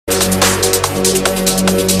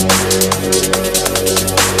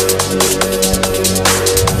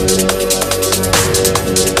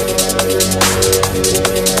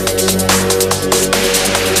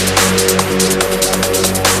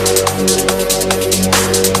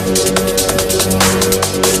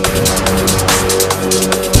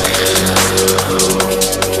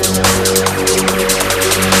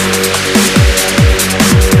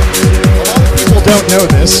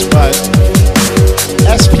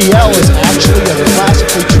SPL is actually a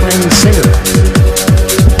classically trained singer.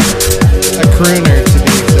 A crooner, to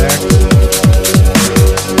be exact.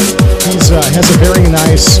 He has a very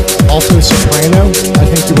nice alto soprano, I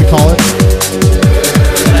think you would call it.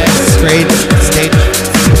 And I have straight stage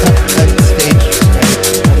right.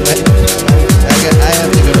 I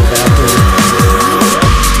have to go to the bathroom.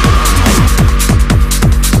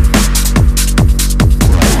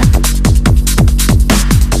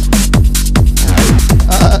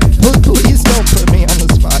 Please don't put me on the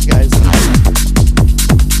spot, guys.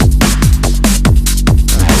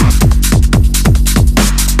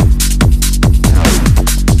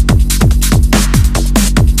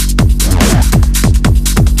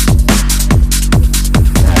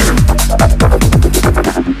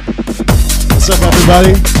 What's up,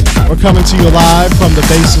 everybody? We're coming to you live from the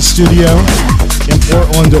Bassist studio in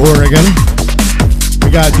Portland, Oregon. We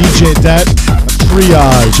got DJ Det of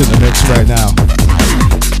Triage in the mix right now.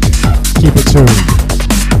 Keep it tuned.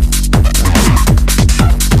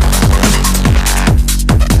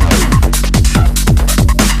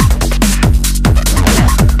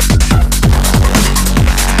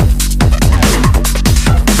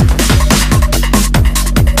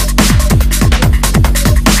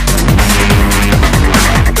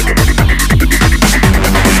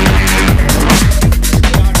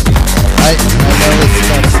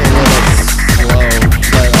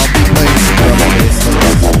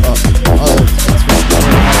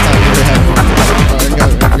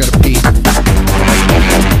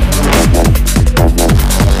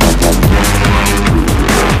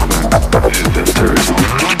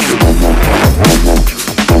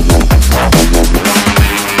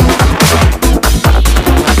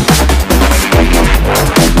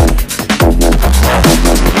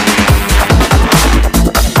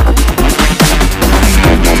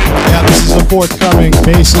 Forthcoming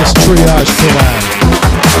Bassist Triage collab.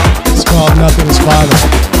 It's called Nothing is Final.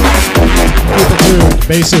 Keep it tuned.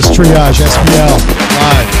 Bassist Triage SPL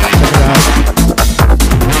live. Check it out.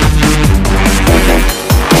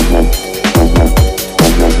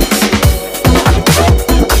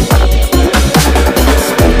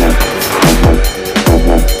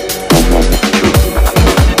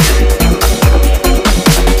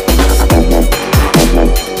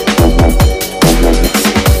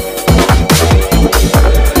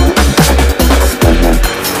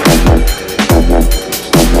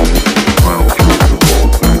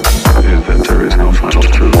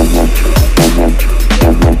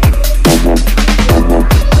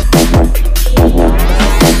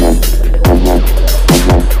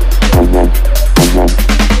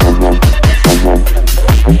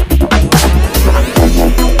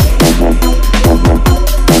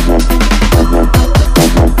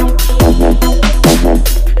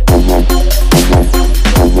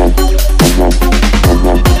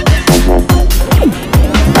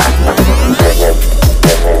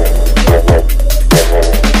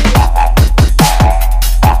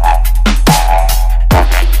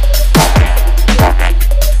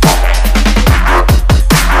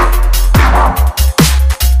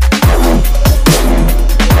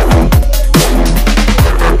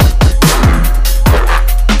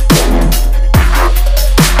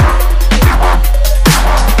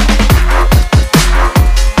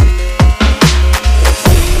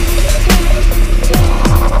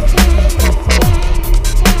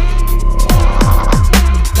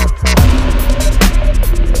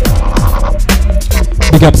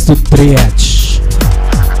 Big ups to Triage.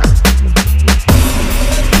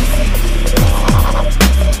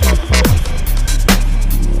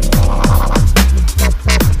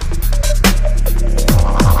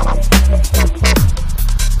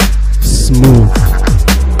 Smooth.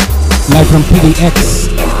 Live from PDX.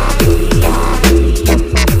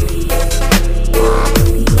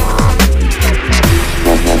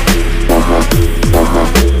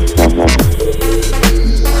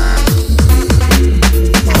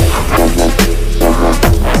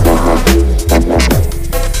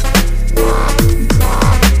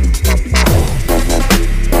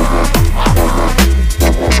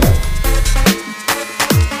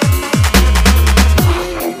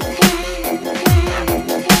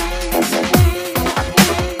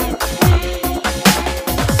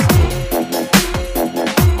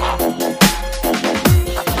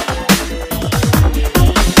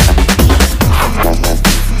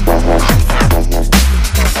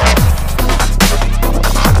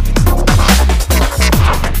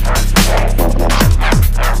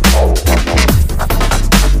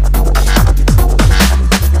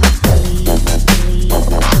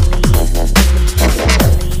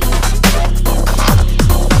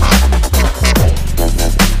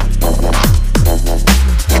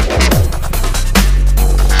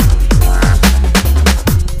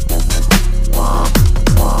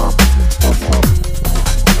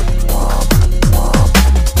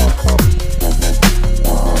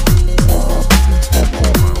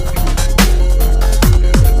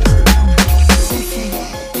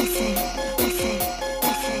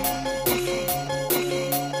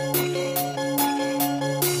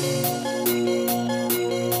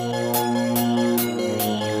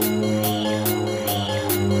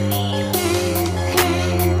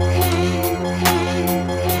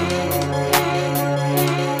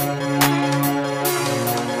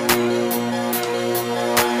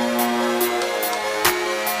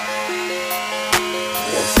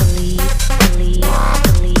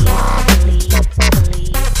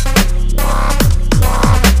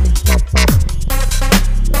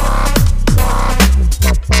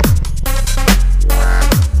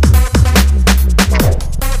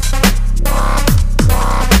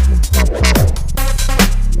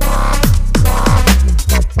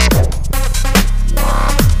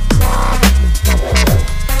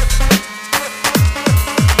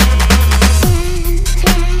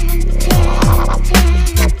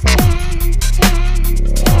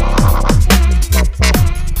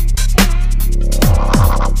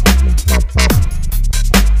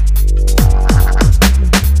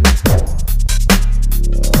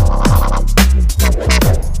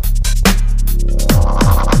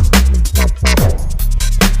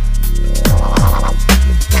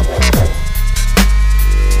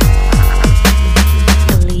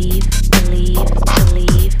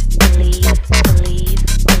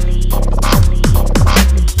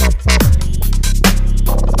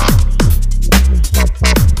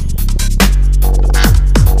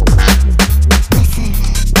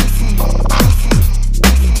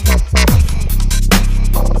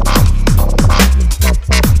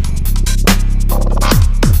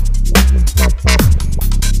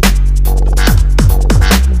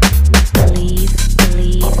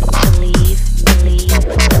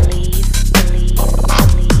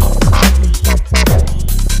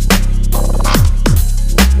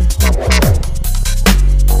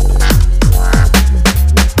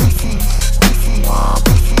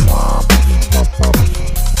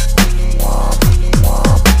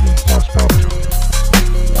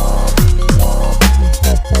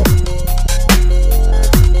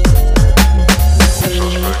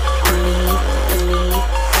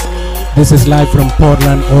 This is live from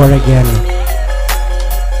Portland, Oregon.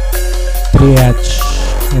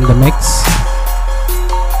 Triage in the mix.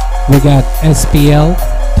 We got SPL,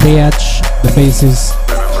 Triage, the bassist,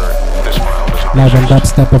 live on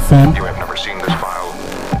Dubstep FM. You have never seen this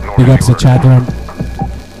file, nor Big have ups you to heard chat room. of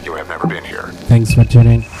it. You have never been here. Thanks for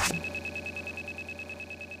tuning.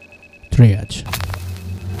 Triage.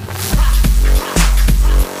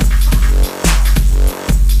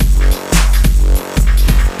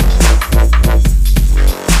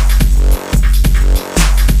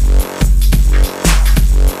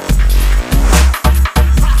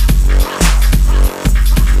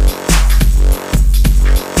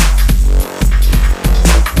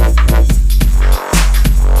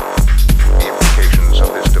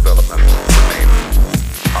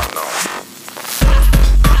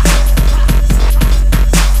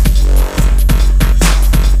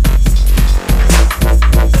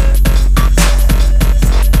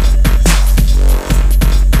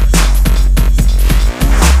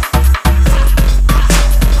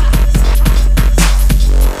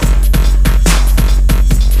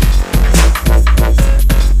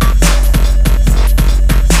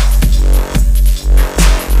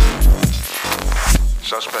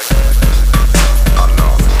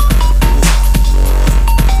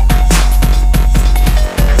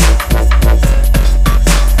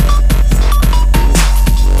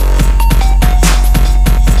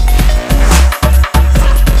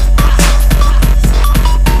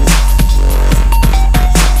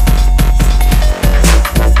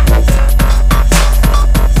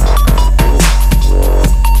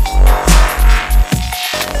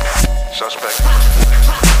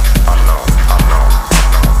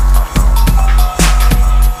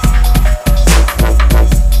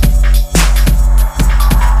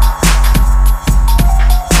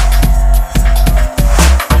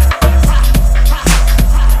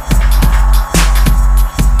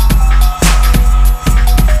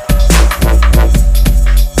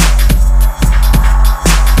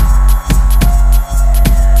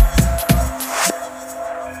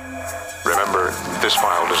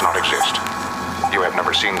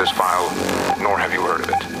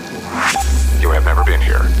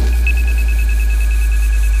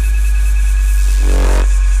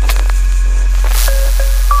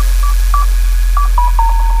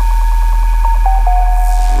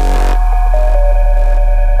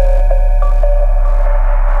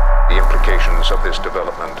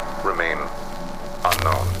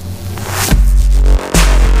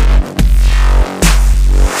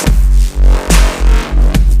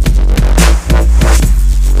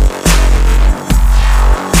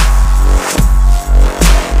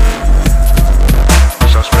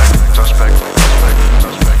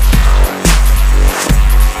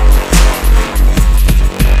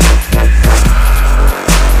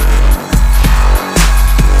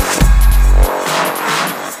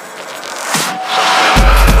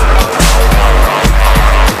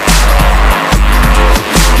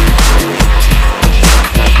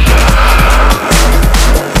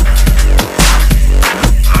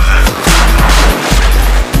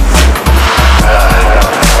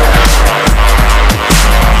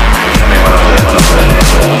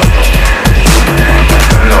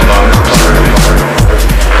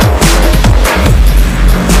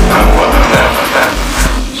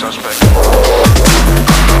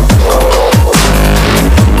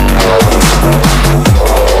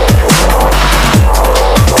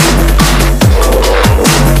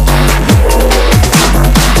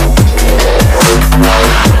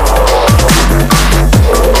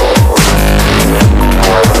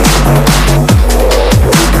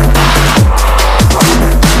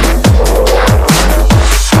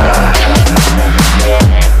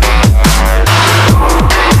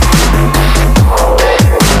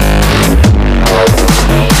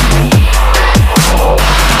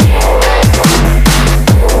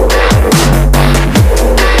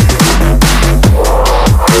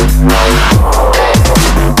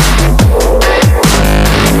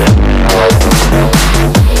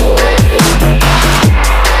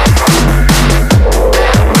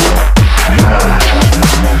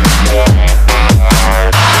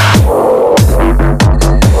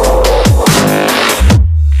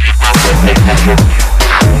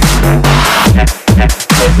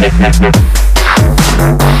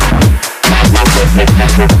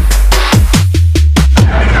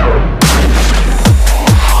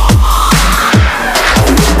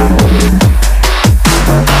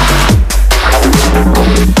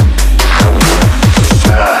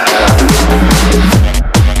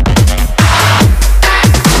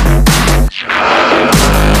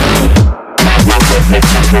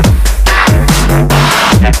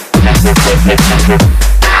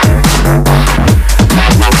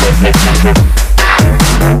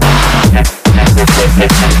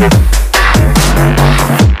 That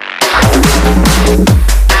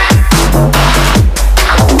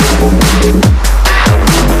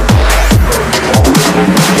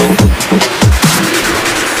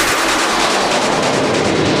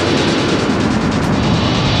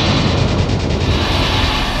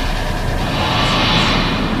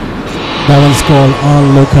one's called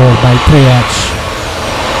Onlooker by Triage.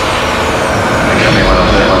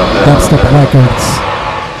 Dubstep Records.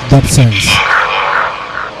 Dubsense.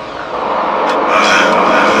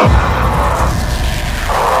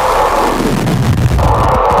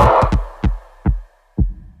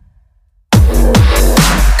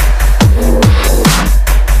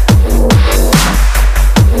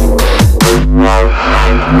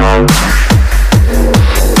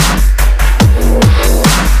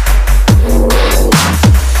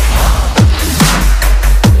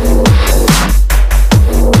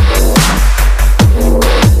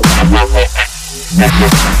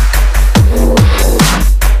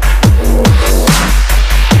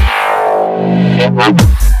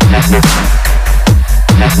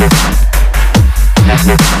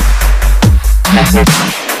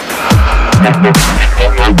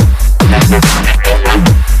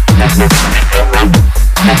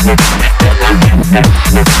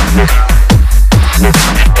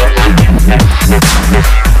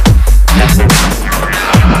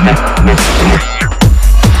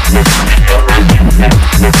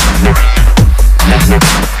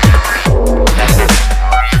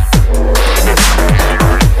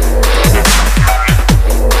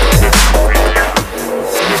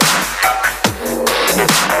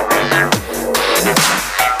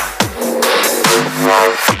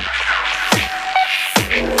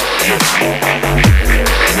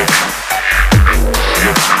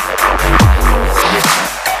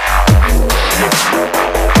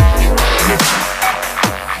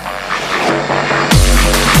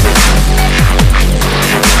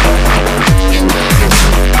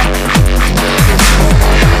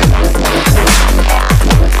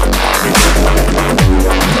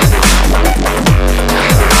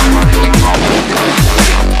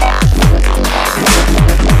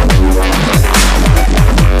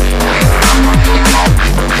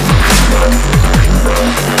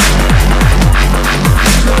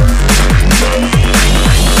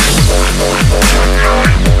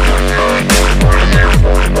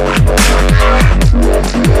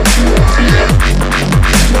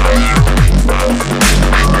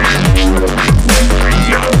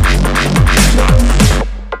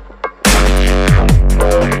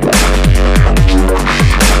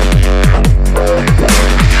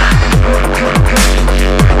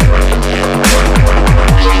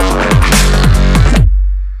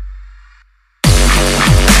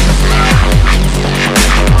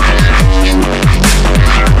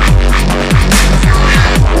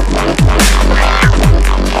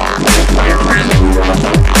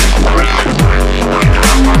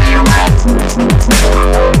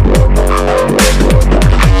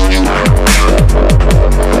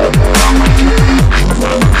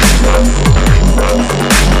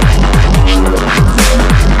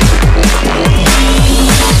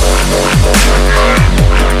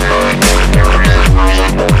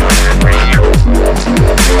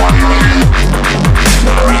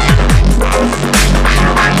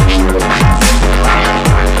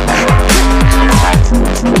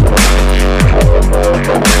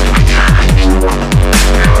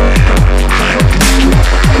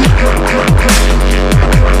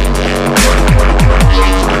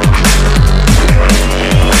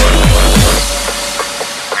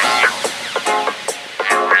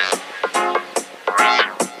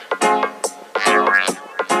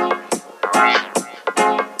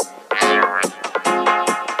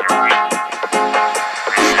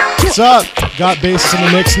 What's up? Got Bassist in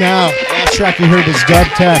the mix now. Last track you heard is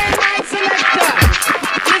Dubstep.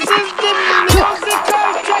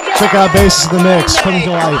 Check out Bassist in the mix, coming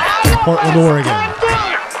to life in Portland, Oregon.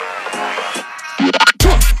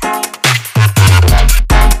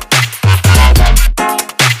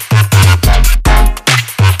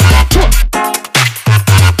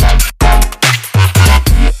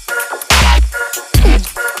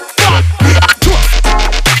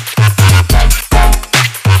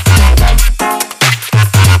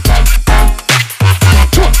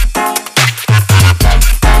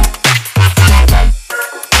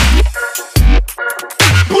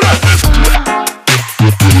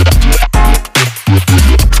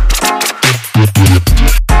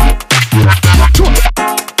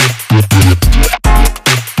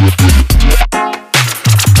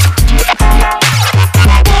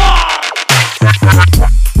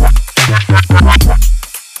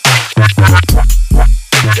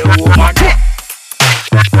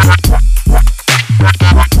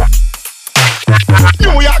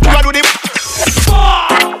 New York, you a do the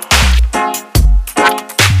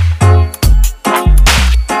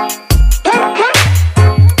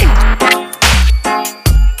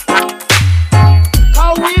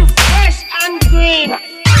How we fresh and green.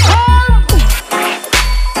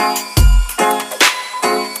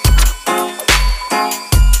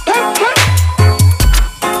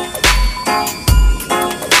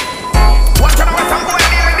 Watch out, what's some boy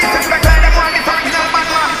deal with this respect like them one, this original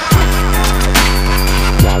Batman.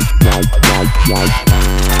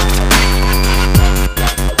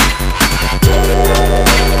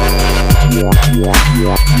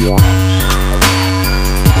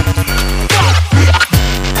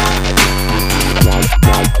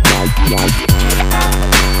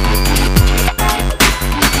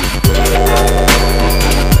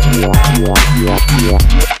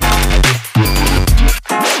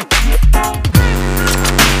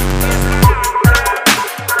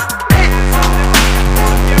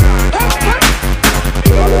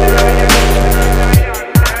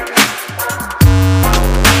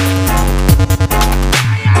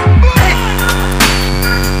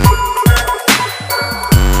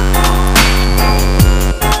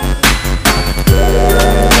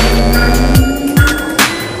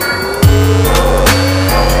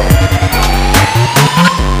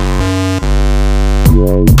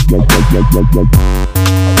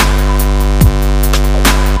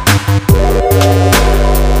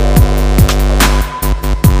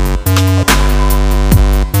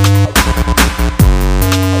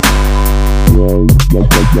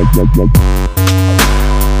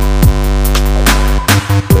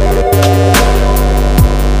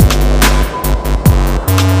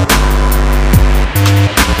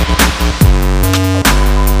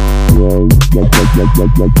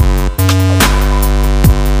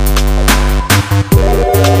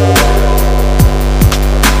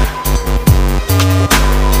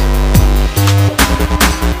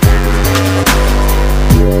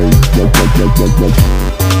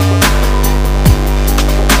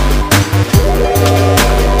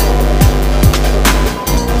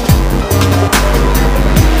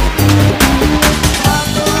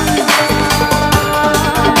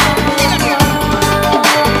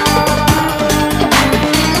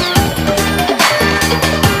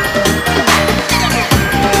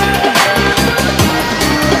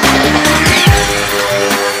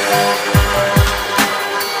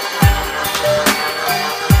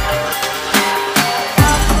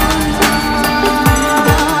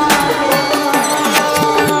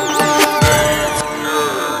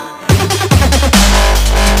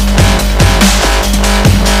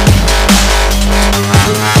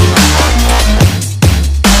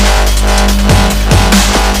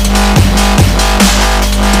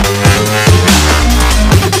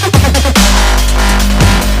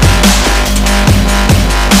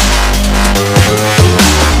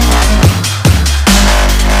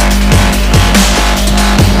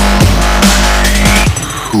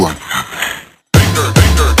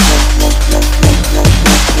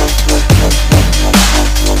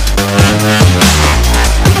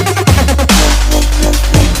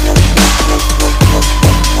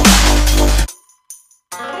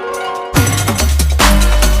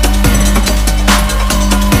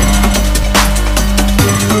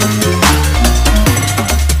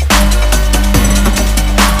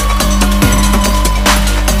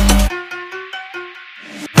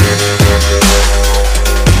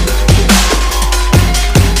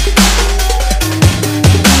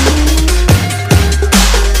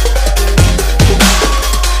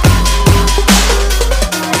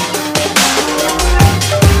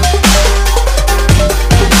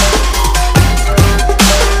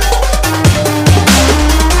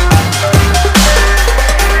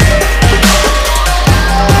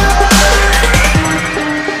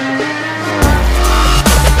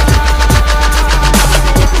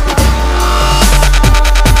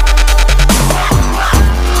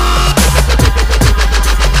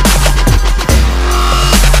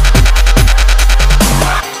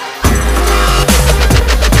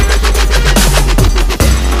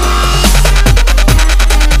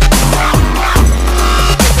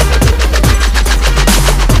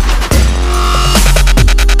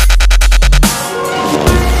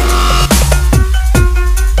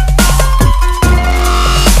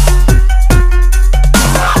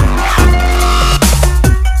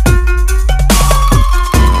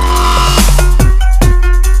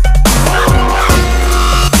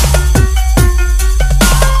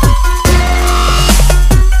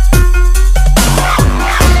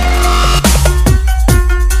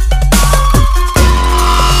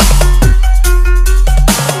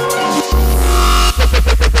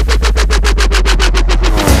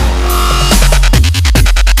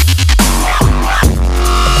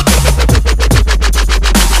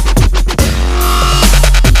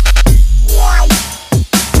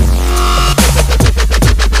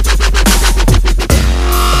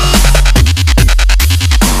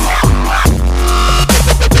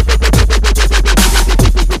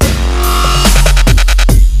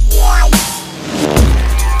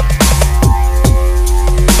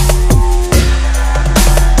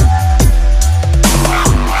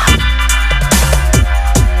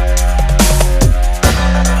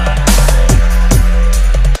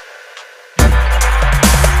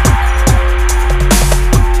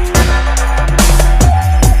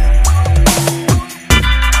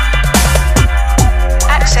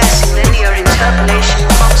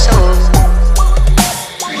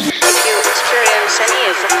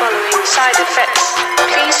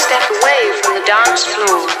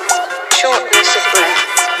 shortness of breath,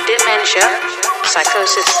 dementia,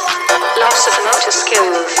 psychosis, loss of motor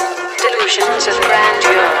skills, delusions of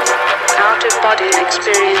grandeur, out-of-body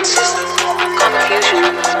experiences, confusion,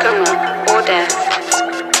 coma, or death.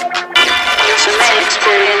 You also may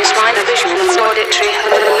experience minor visual and auditory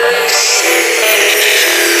hallucinations.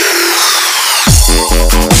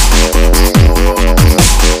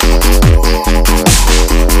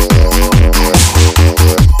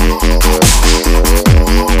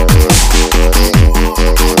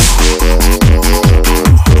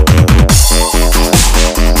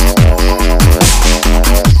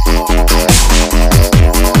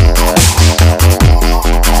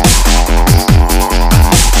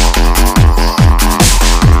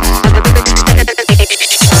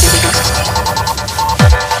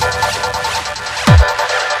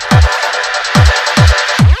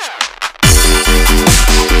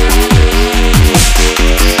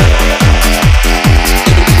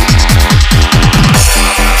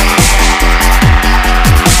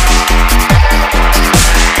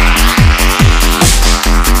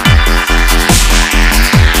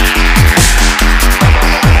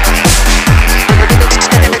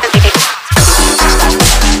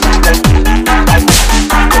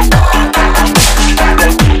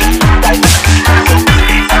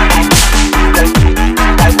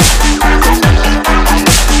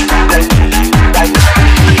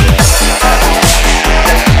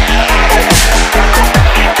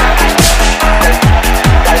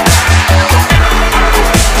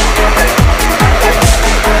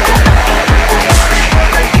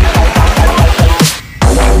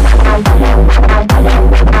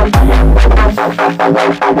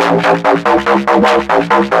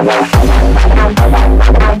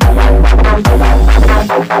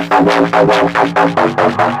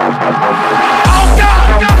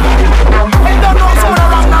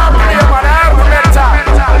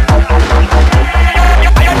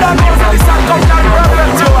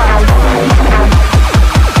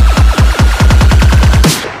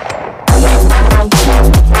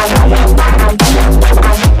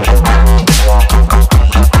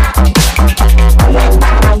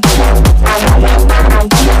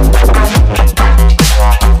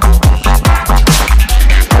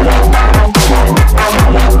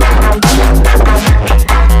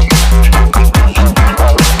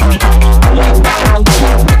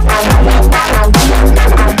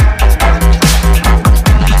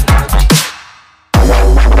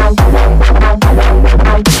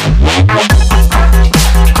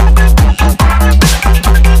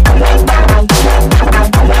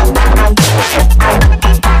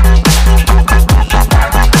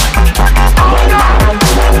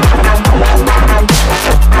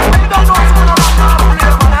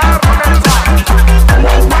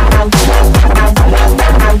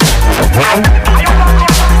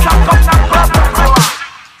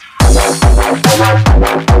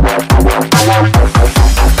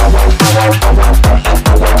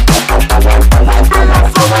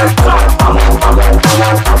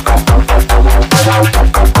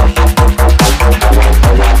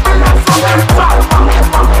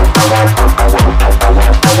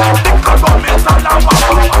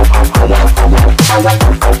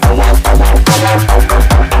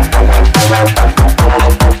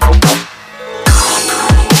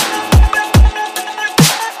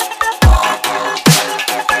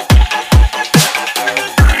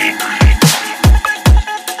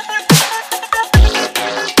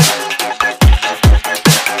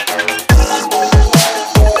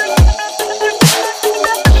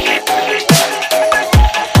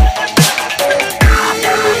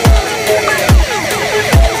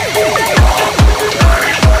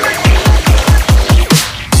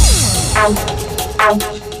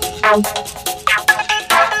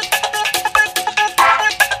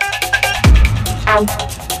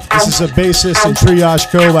 This is a Bassist and Triage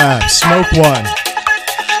collab. Smoke one.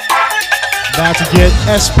 About to get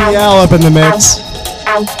SPL up in the mix.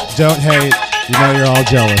 Don't hate. You know you're all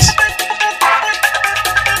jealous.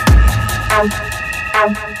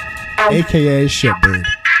 AKA Shitbird.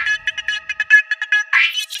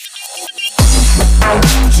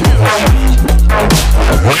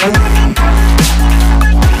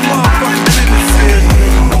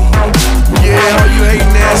 Yeah, all you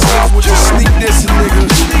hating assholes with your sneak this nigga.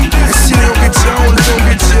 That shit don't get you on, it don't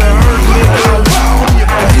get you hurt, nigga.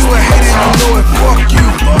 If you a hater, you know it, fuck you.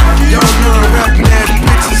 Y'all non-rapping ass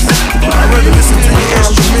bitches. I'd rather listen to your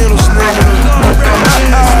instrumentals, nigga.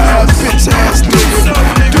 Bitch ass nigga.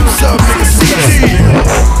 Do something, nigga. CT.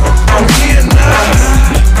 I'm here now.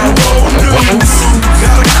 You old news.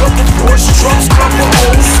 Got a couple Porsche trucks, couple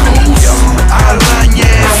old schools. I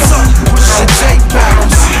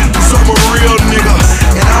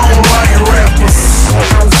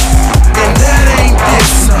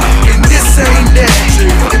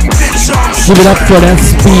Give it up for the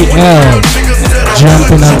SPL.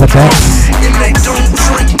 Jumping on the decks. And they don't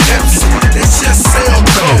drink Pepsi, they just sell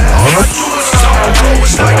coke. All I do is talk, bro,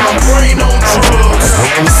 it's like my brain on drugs.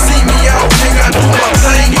 You see me out, nigga, I do my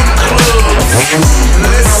thing in clubs.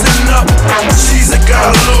 Listen up, she's a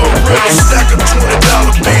got a little riddle. Stack of $20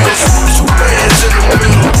 bills, 2 bands in the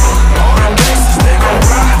middle. All the gangsters, they gon'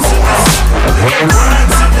 ride to this. They gon'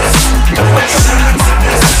 grind to this. They gon' shine to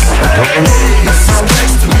this. Hey, this is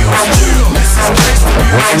gangsta music. This is gangsta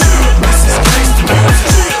music. This is gangsta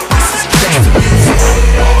music.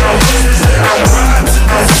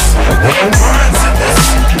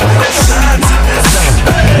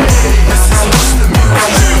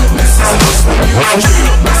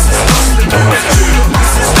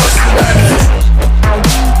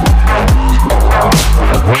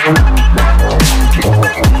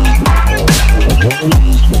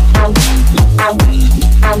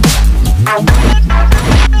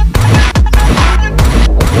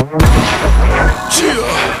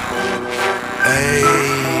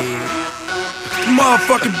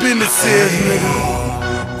 Motherfucking business is, nigga.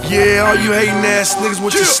 Yeah, all you hating ass niggas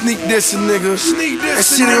want you sneak dissing, nigga. That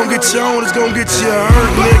shit ain't gonna get you on, it's gonna get you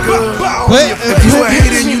hurt, nigga. If you a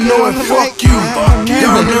hater and you know it, fuck you.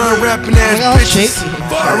 Y'all non-rapping ass bitches.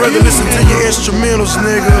 I'd rather listen to your instrumentals,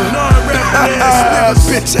 nigga.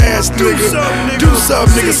 Bitch ass nigga. Do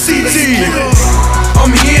something, nigga. CT.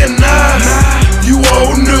 I'm here now. You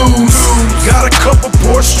old news. Got a couple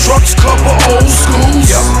Porsche trucks, couple old schools.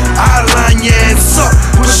 I line your ass up,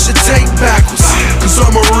 push your tape backwards. Cause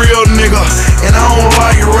I'm a real nigga, and I don't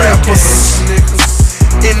like rappers.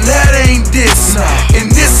 And that ain't this, and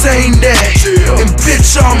this ain't that. And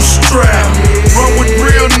bitch, I'm strapped. Run with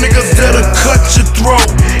real niggas that'll cut your throat.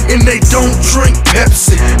 And they don't drink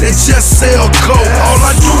Pepsi, they just sell coke. All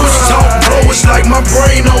I do is talk, bro, it's like my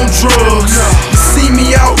brain on drugs. You see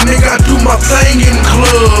me out, nigga, I do my thing in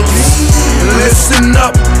clubs. Listen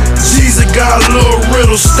up, Jesus got a little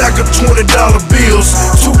riddle. Stack of $20 bills,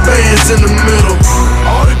 2 bands in the middle.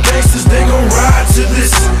 All the gangsters, they gon' ride to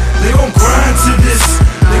this. They gon' grind to this.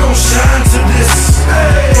 They gon' shine to this.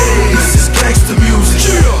 Hey, this is gangsta music.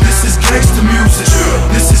 This is gangsta music.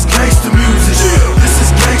 This is gangsta music. This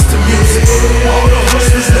is gangsta music. All the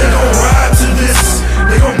hustlers, they gon' ride to this.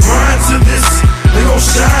 They gon' grind to this. They gon'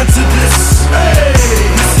 shine to this. Hey,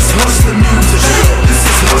 this is hustler music. This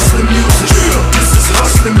is hustler music. This is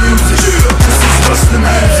hustler music. This is hustler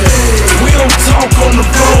music. We don't talk on the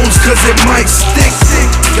phones cause it might stick.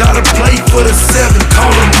 Gotta play for the 7, call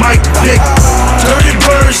him Mike Dick. Dirty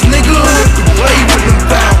birds, nigga, play with them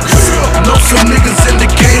Falcons. Know some niggas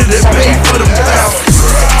indicated that pay for them Falcons.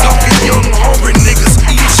 Talking young, hungry niggas,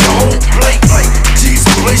 eat your whole plate. Jesus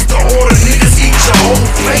placed the order, niggas eat your whole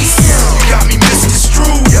face. You got me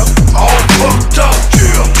misconstrued, all fucked up.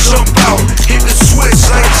 Jump out, hit the switch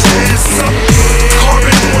like jazz up.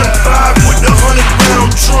 Carbon 1.5 with the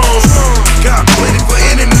 100-round drum. Got plenty for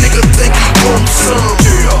any nigga think he wants some.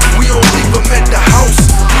 We don't leave him at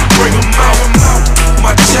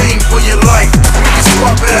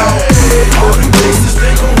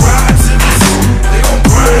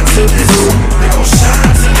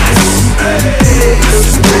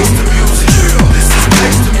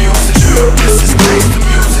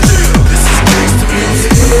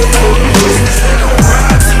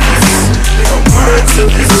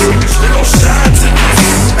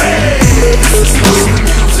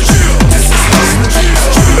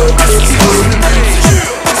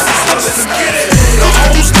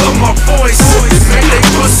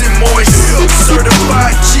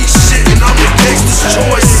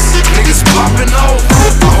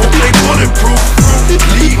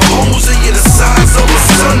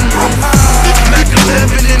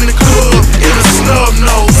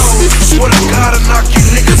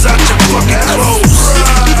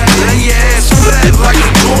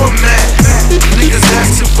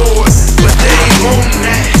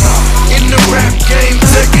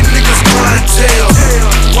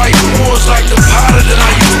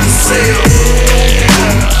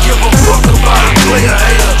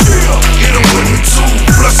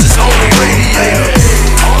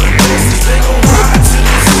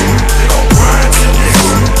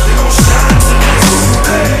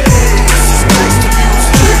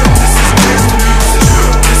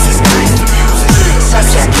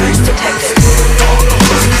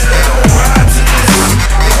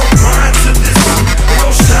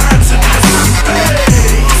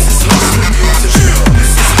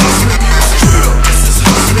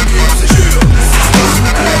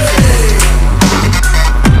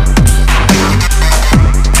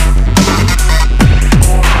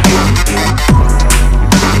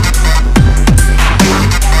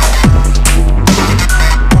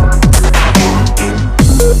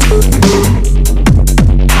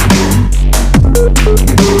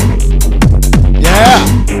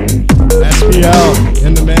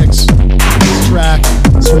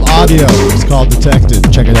called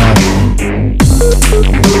Detected. Check it out.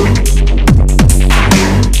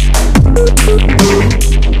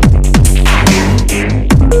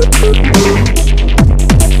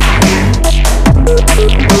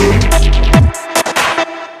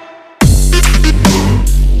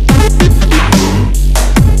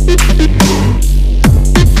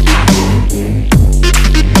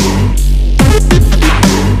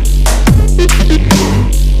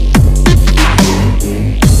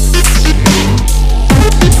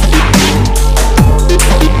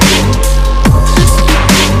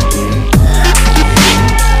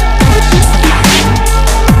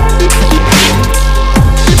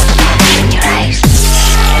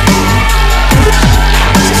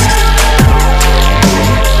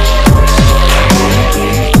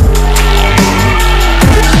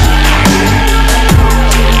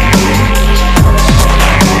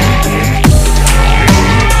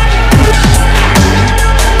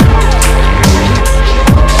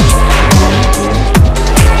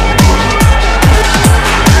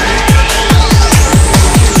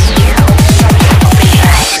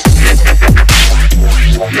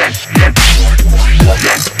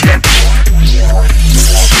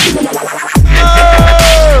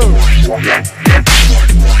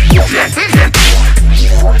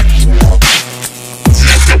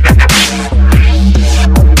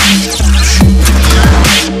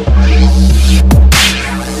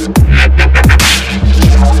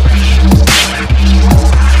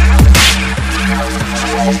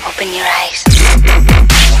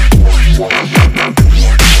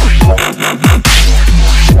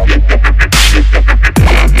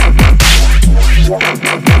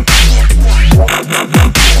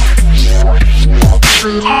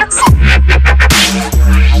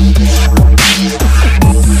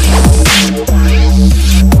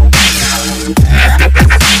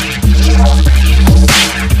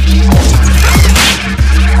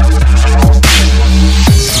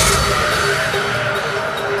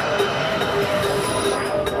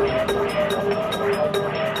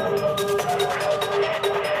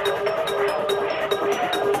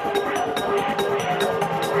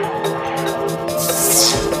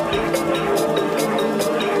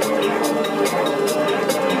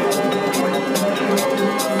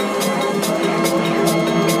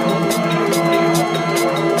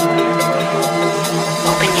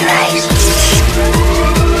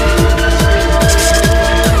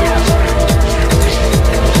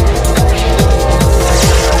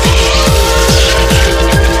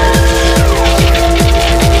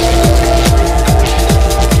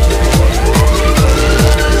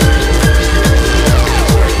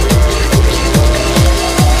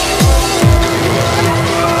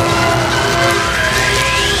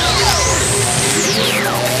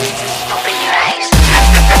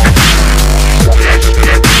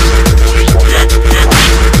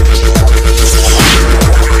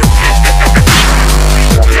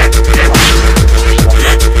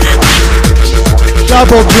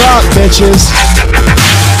 Double drop, bitches.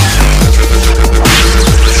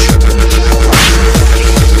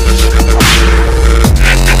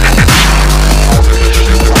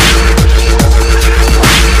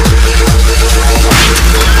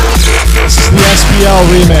 This is the SPL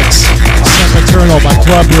remix, Sempiternal by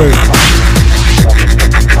Club Root.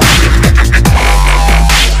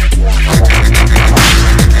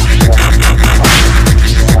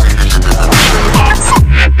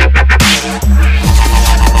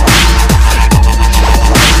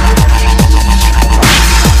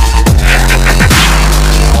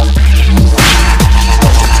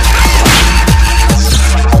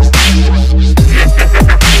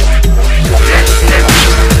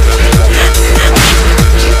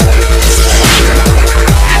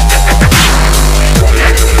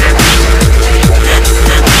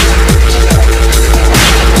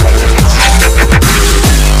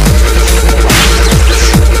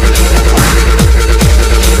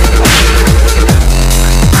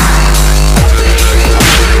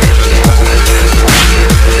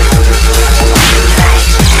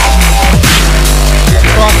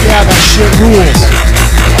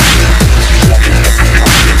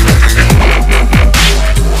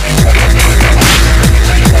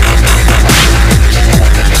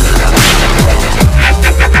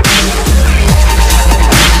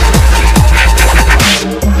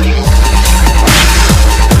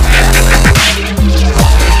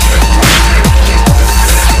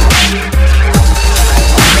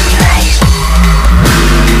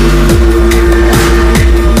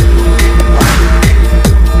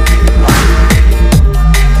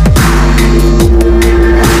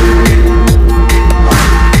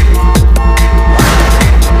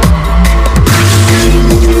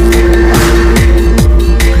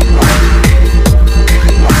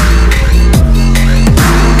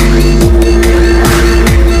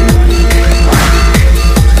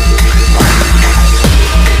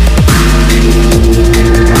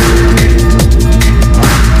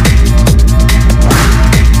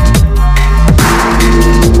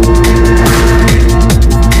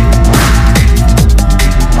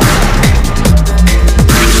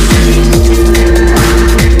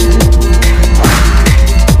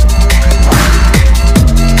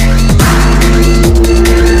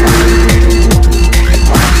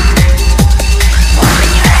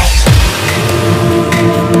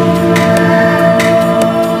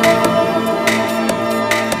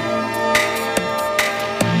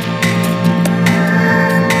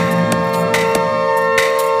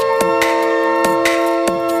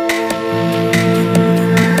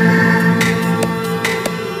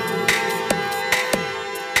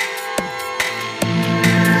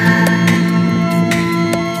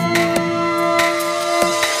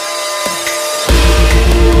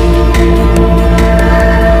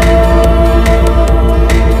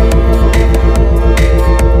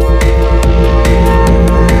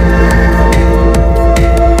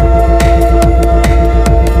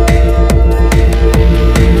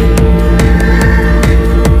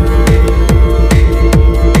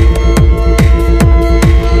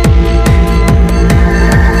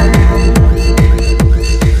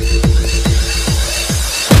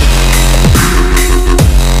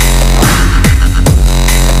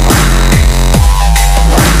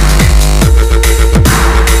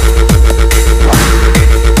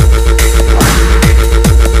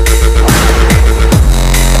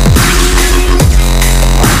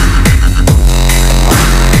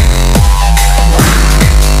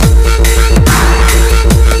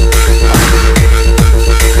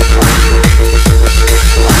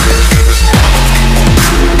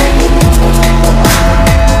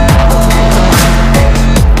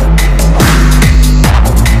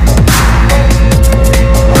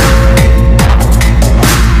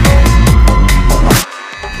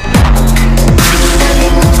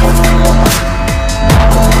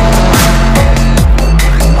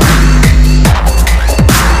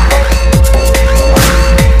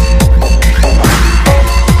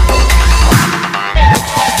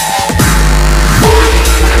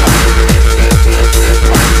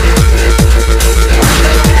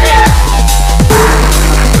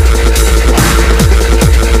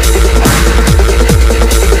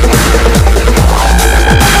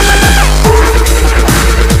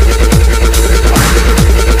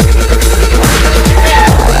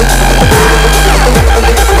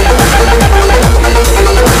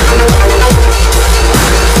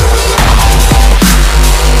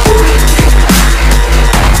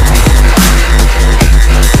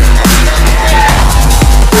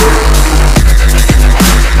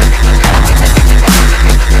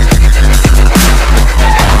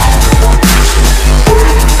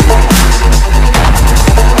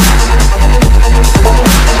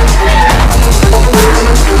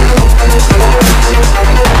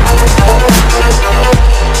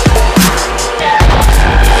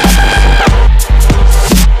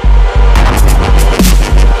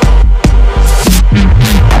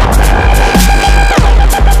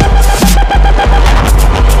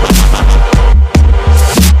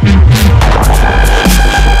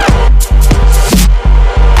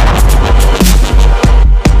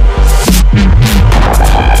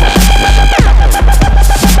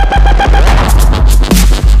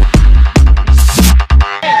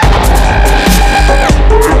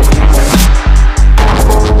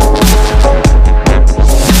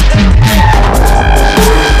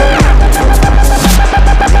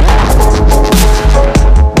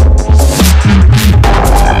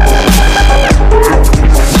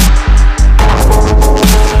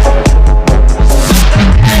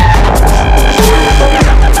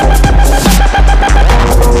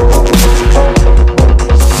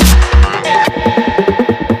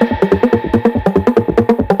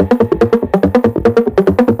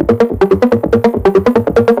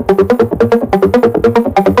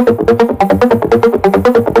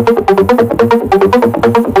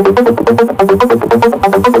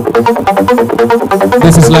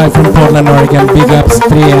 live from Portland, Oregon. Big ups,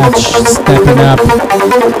 Triage, stepping up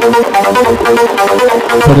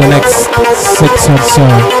for the next 6 or so.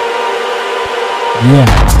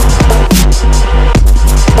 Yeah.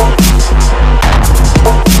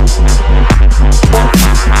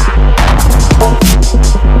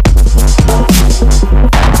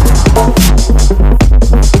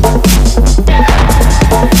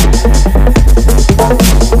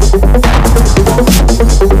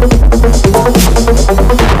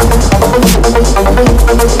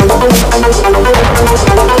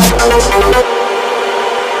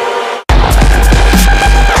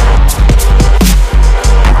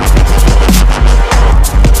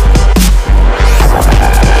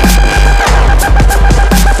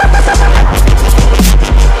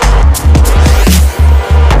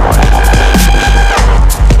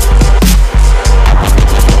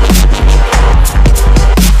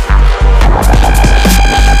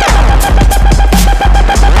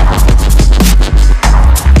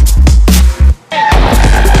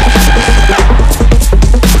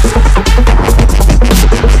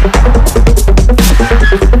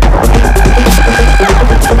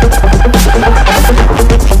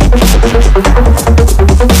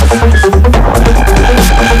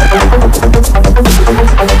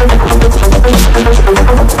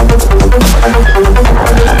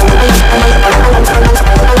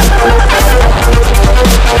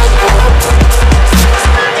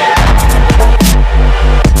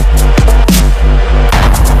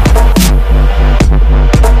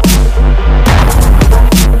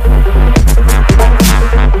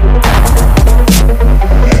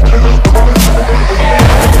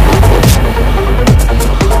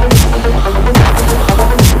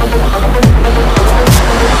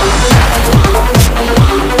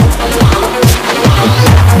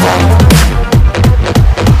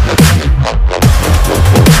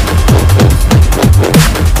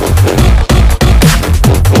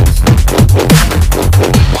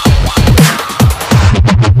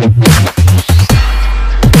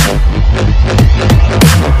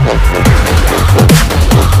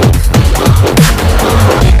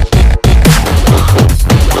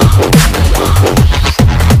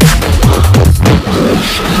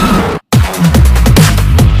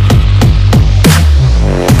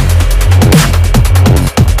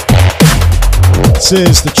 This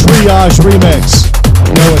is the Triage remix,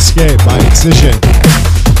 No Escape by Incision.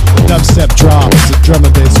 Dubstep Drop. It's a drum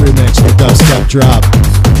and bass remix for Dubstep Drop.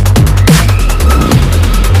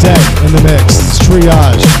 Dead in the mix. It's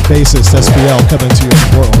Triage, Bassist, SPL coming to you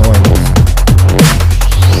from Portland, Oregon.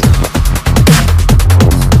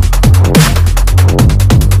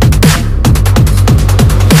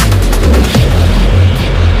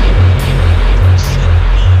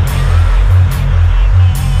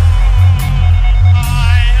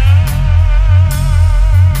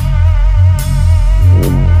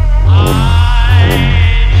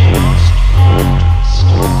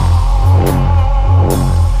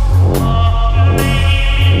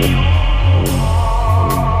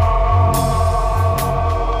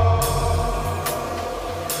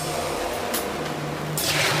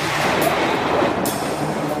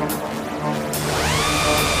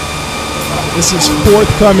 This is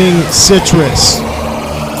forthcoming Citrus.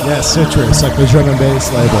 Yes, Citrus, like the drum and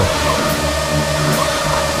bass label.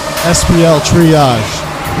 SPL Triage.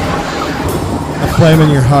 A flame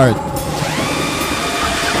in your heart.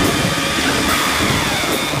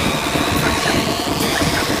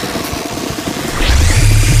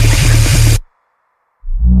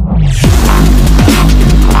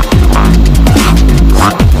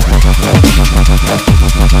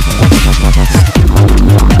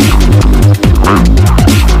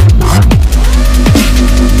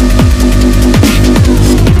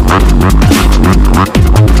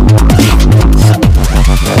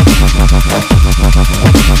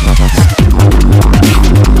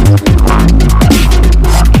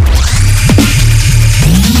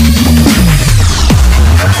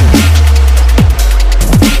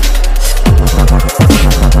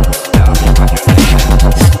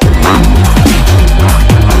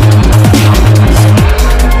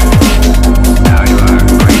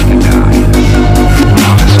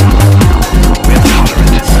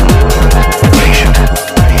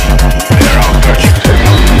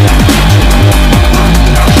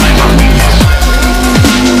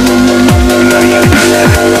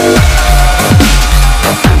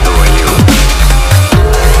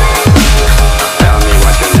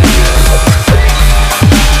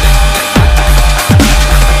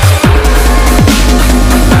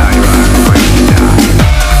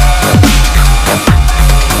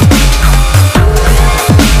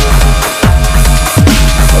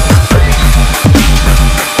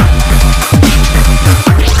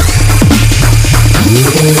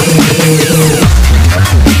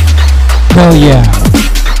 Oh yeah.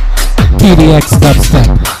 PDX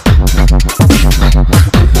Dubstep.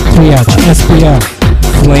 Triage, SPL.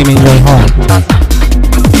 Flame in your heart.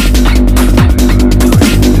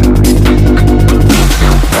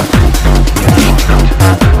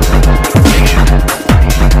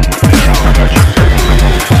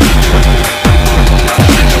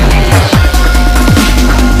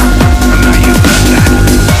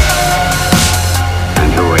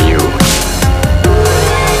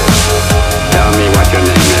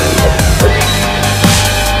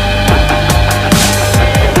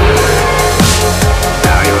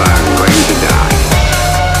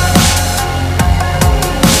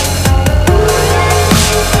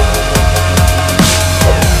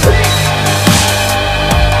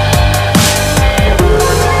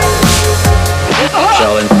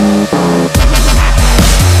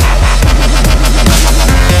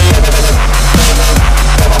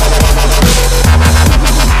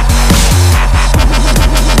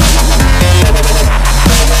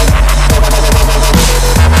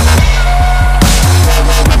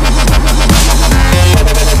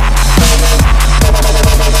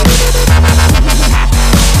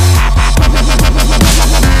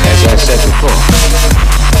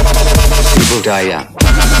 Die young.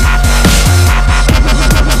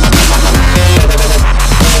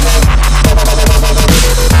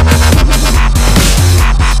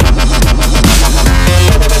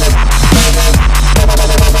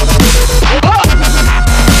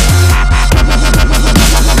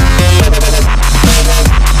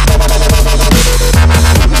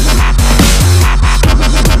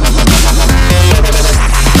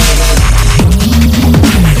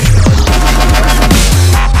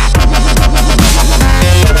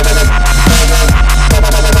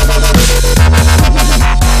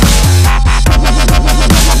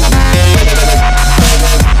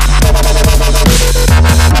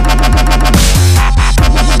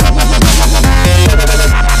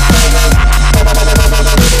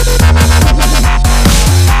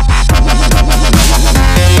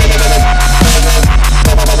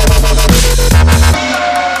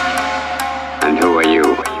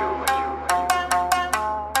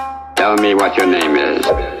 Tell me what your name is.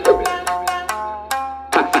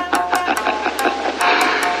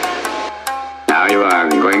 Now you are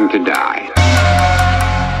going to die.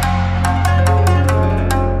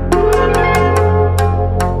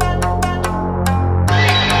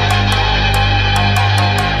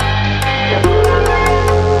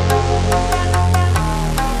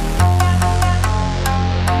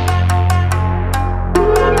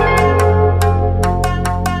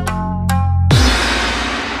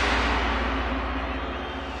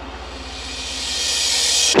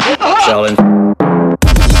 Sheldon.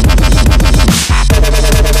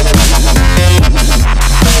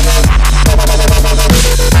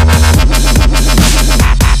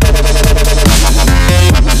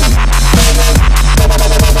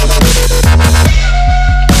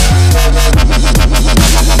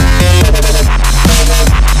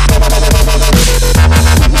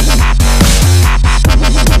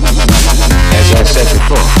 As I said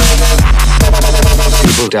before,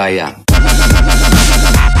 people die young.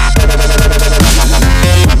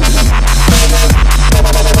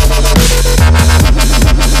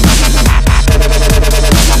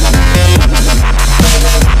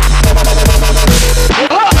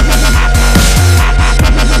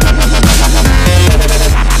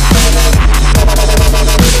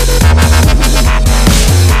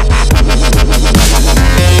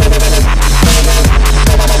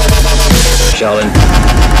 Sheldon.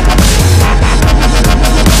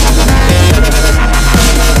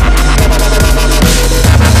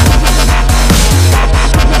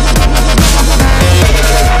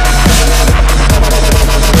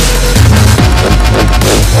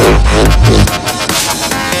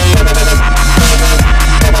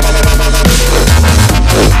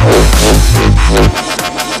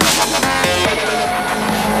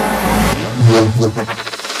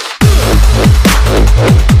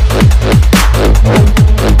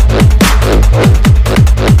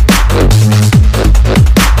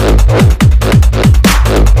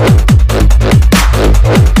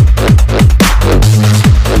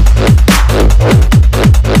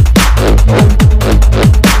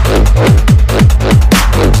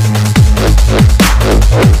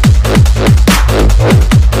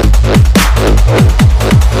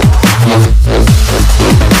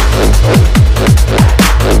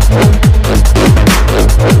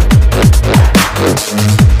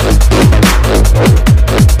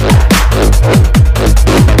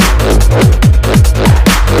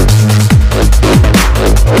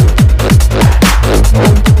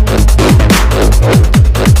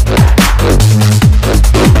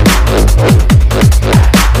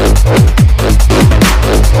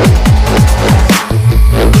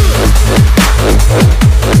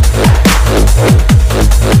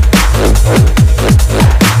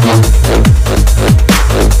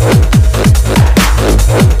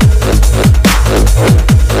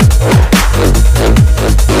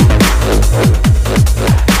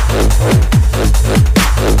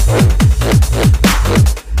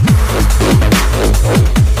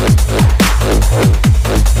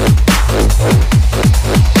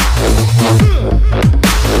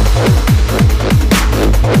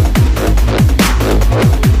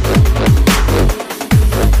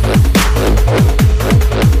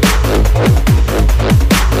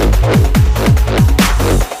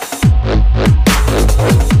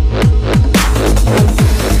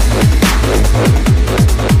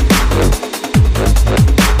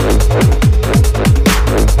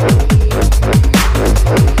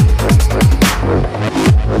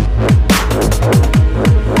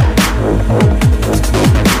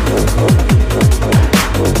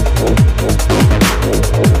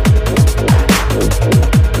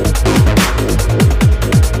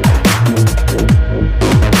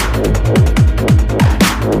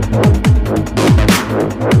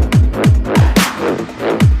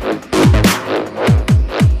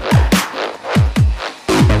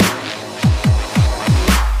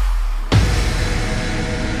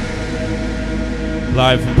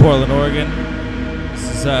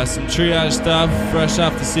 some Triage stuff, fresh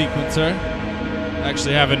off the sequencer.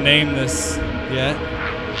 Actually haven't named this yet.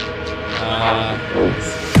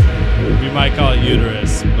 We might call it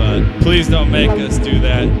Uterus, but please don't make us do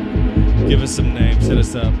that. Give us some names, hit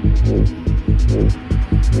us up.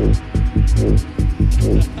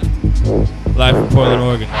 Live from Portland,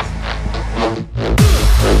 Oregon.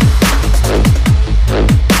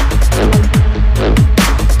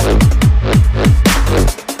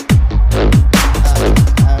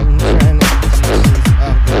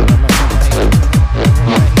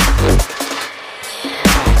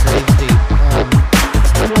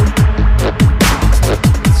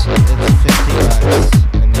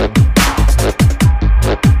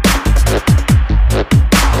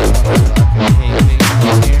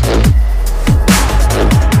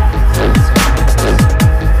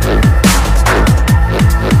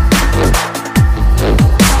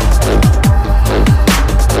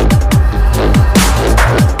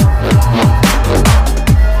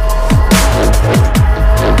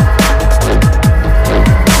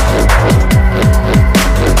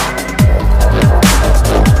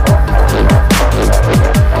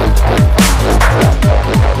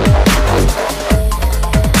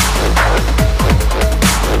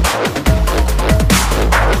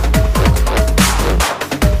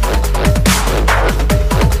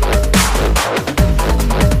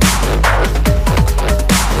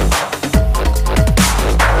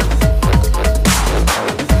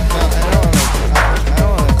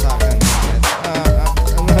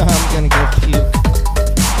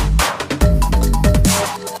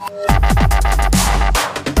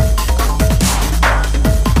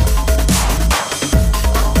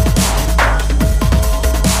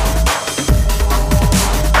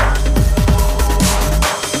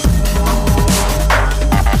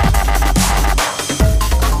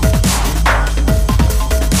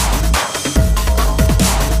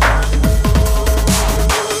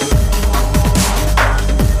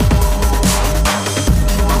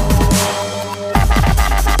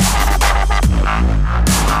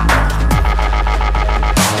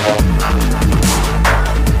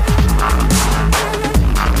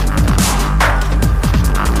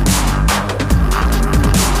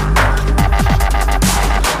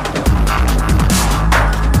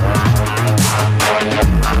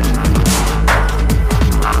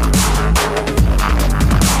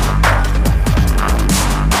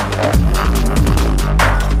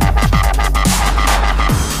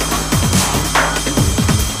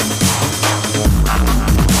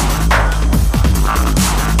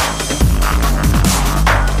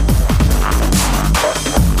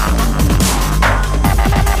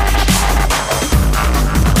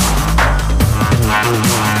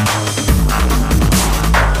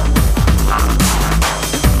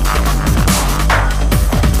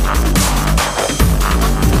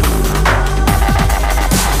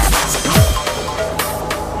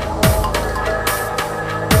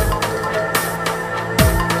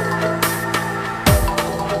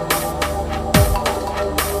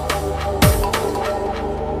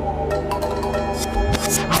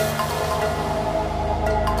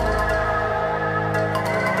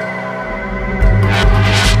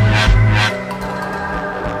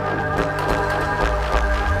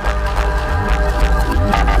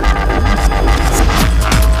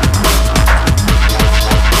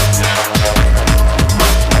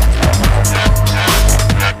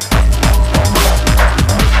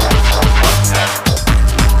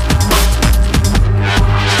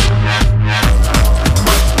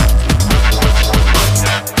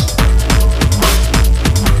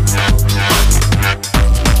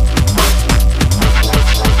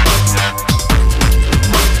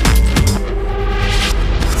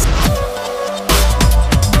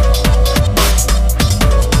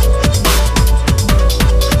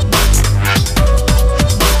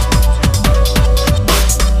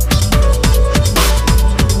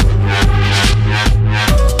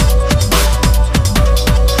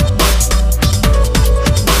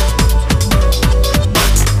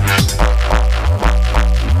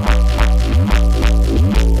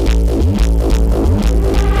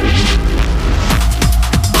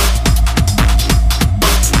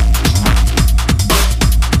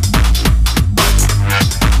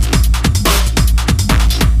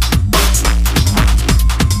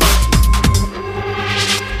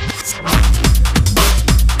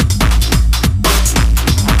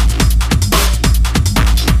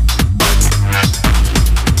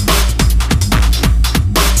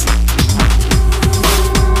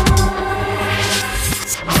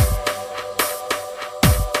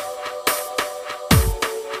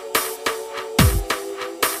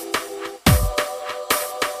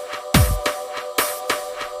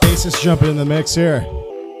 Bassist jumping in the mix here.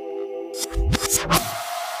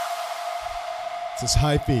 This is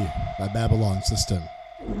Hyphy by Babylon System.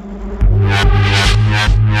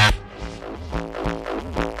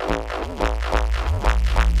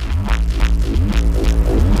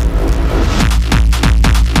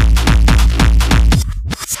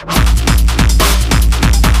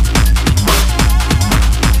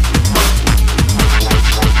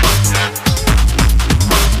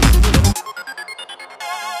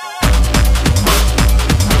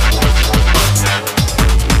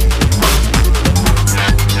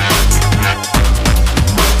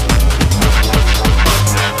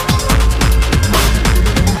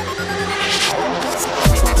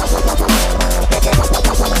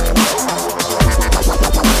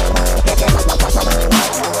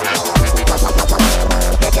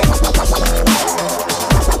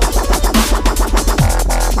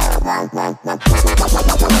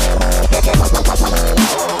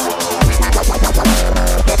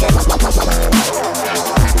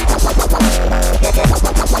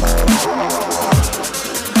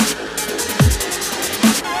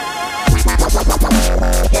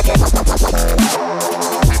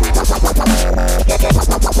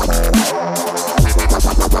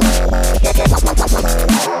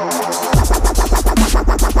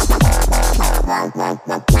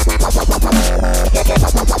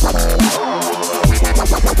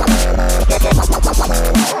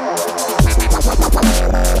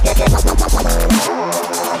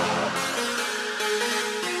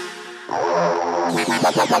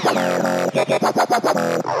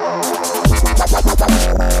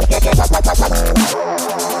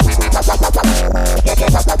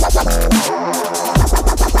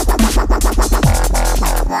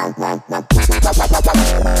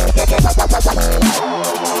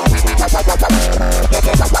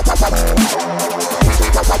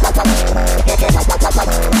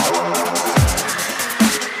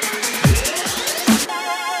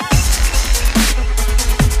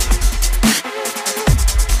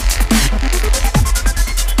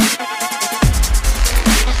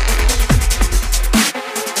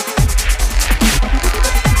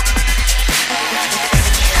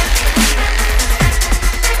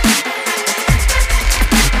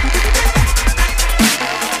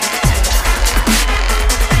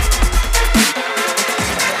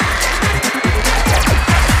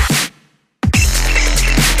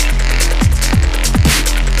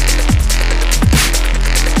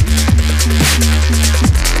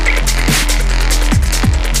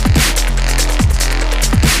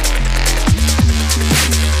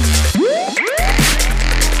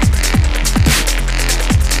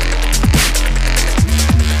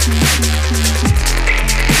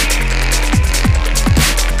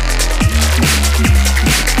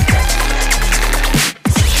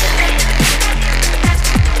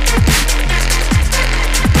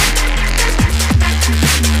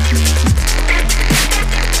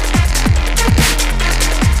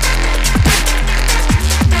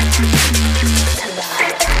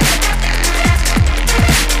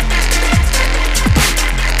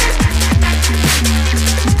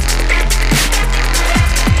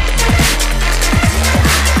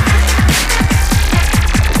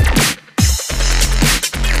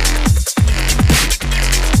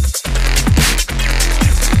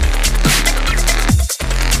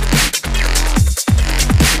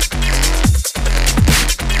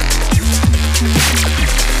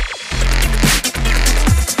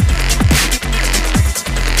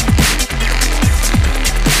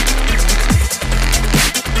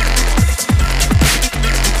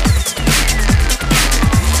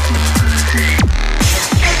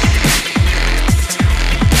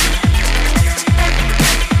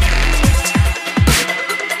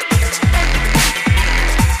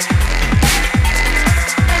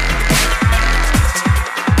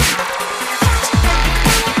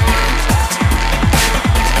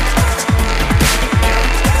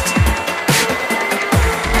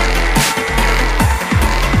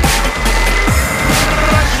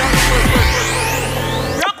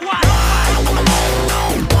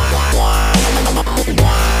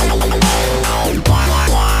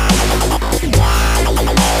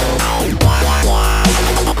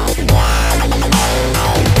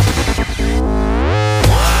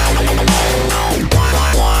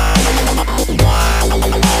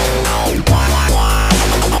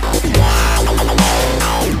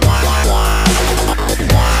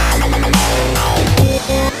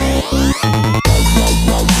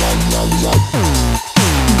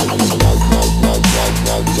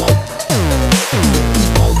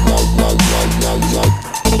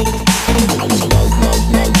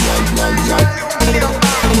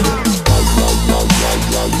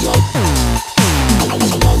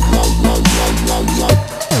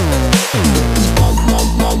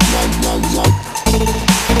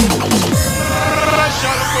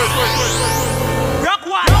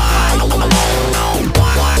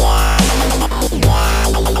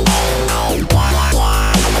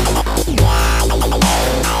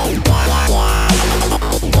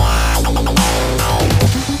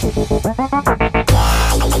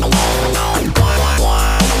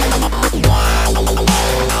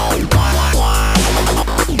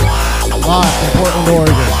 live from Portland,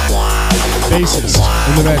 Oregon. Bassist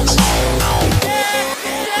in the mix.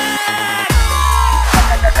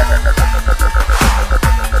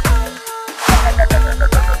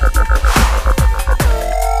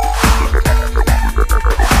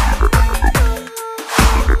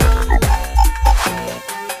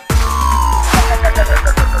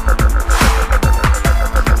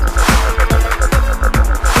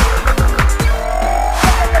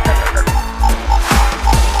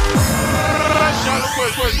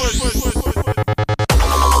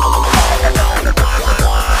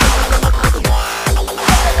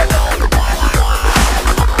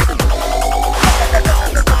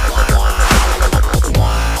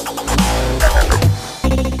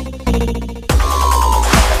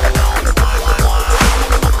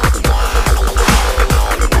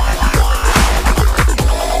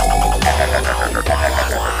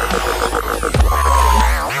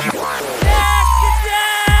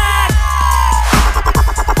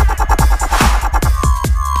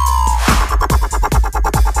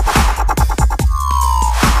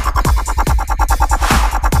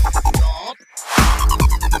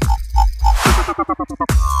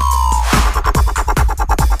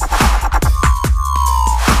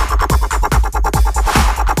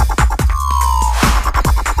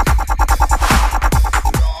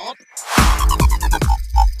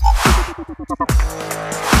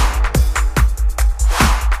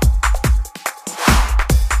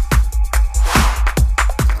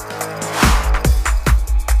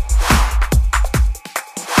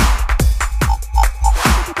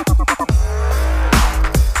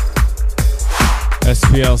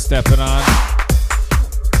 SPL stepping on.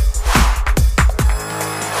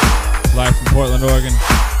 Live from Portland, Oregon.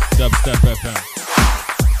 Dubstep FM.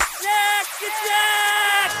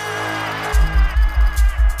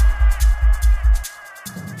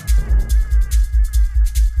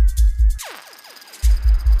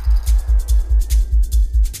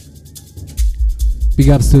 Big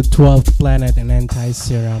ups to 12th Planet and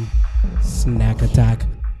Anti-Serum. Snack Attack.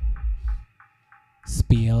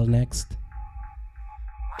 SPL next.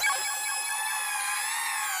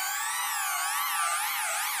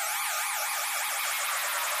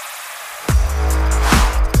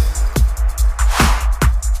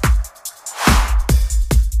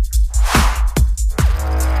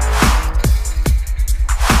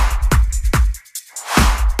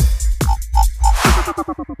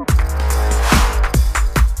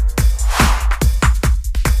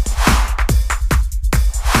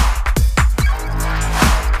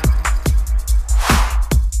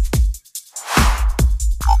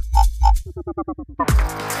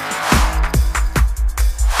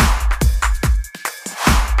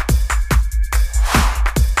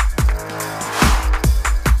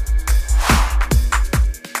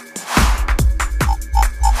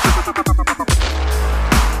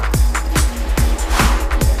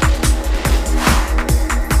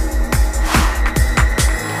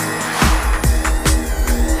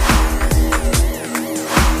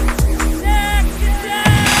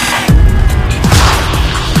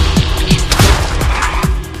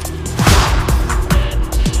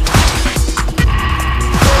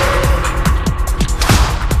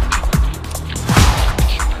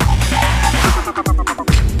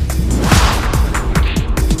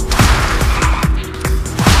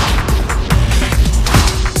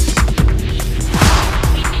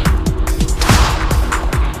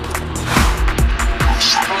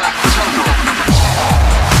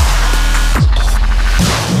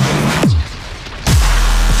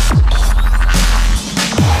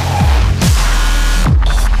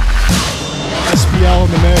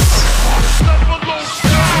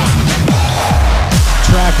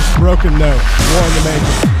 Broken Note, War in the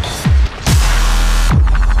Making.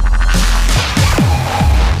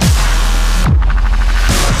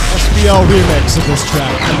 SPL remix of this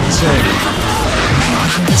track, coming soon.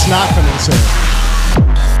 It's not coming soon.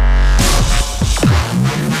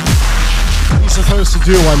 He's supposed to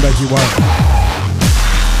do one, but he won't.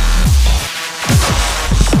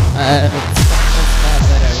 It's not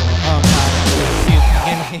that I will.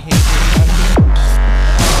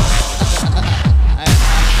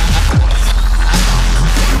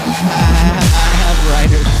 I have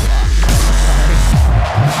writer's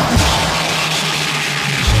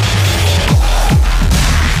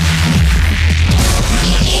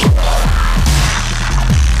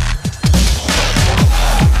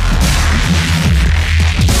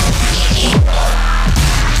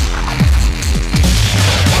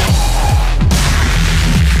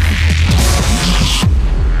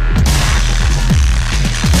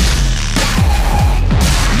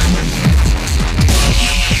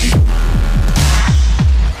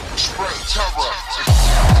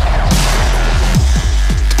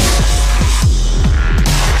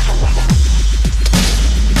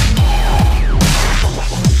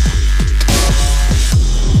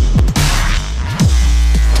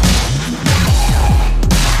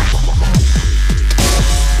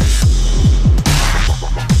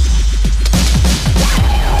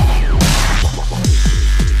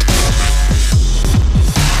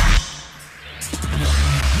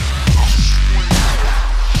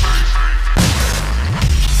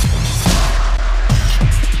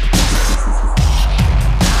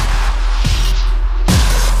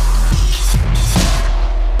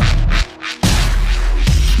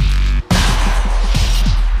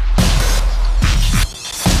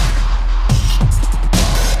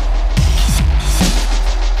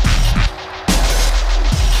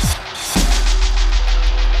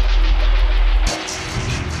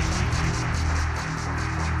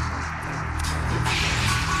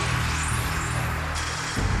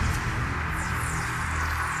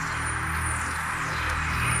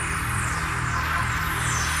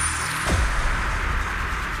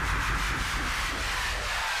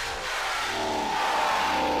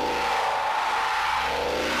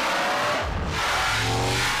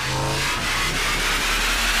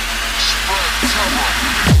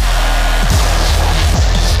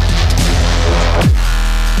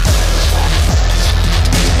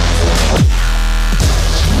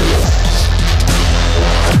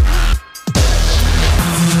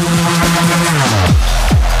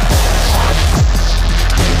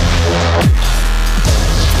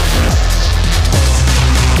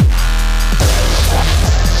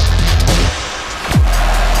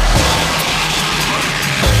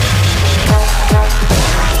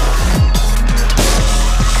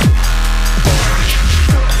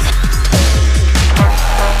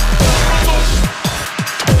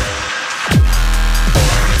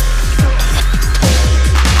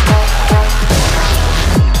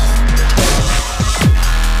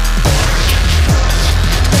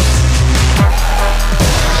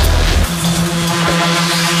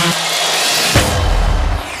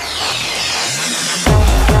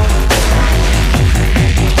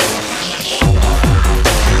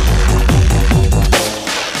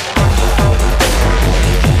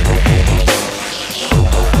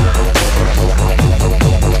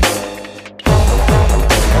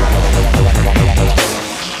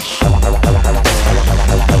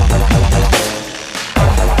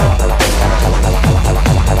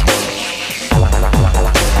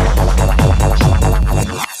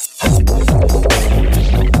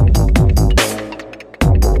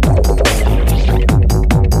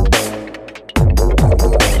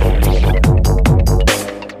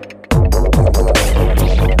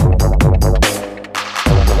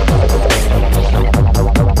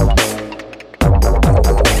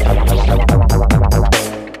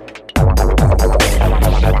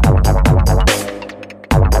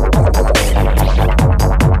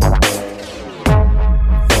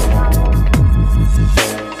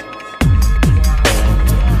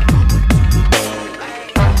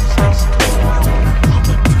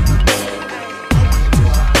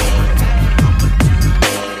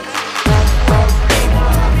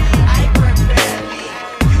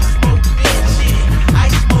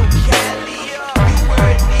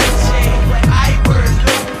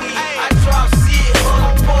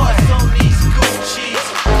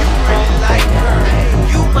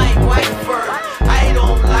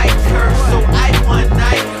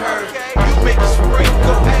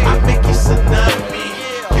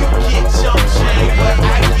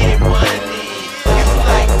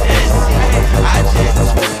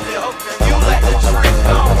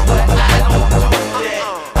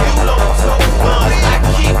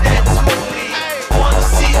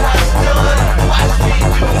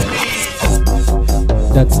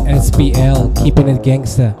That's SPL, keeping it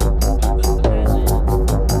gangsta.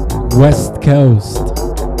 West Coast.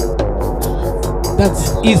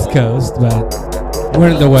 That's East Coast, but we're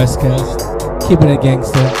in the West Coast. Keeping it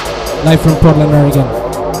gangsta. Live from Portland, Oregon.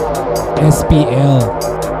 SPL.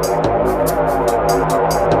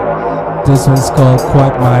 This one's called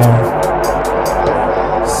Quagmire.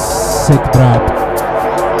 Sick drop.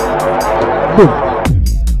 Boom.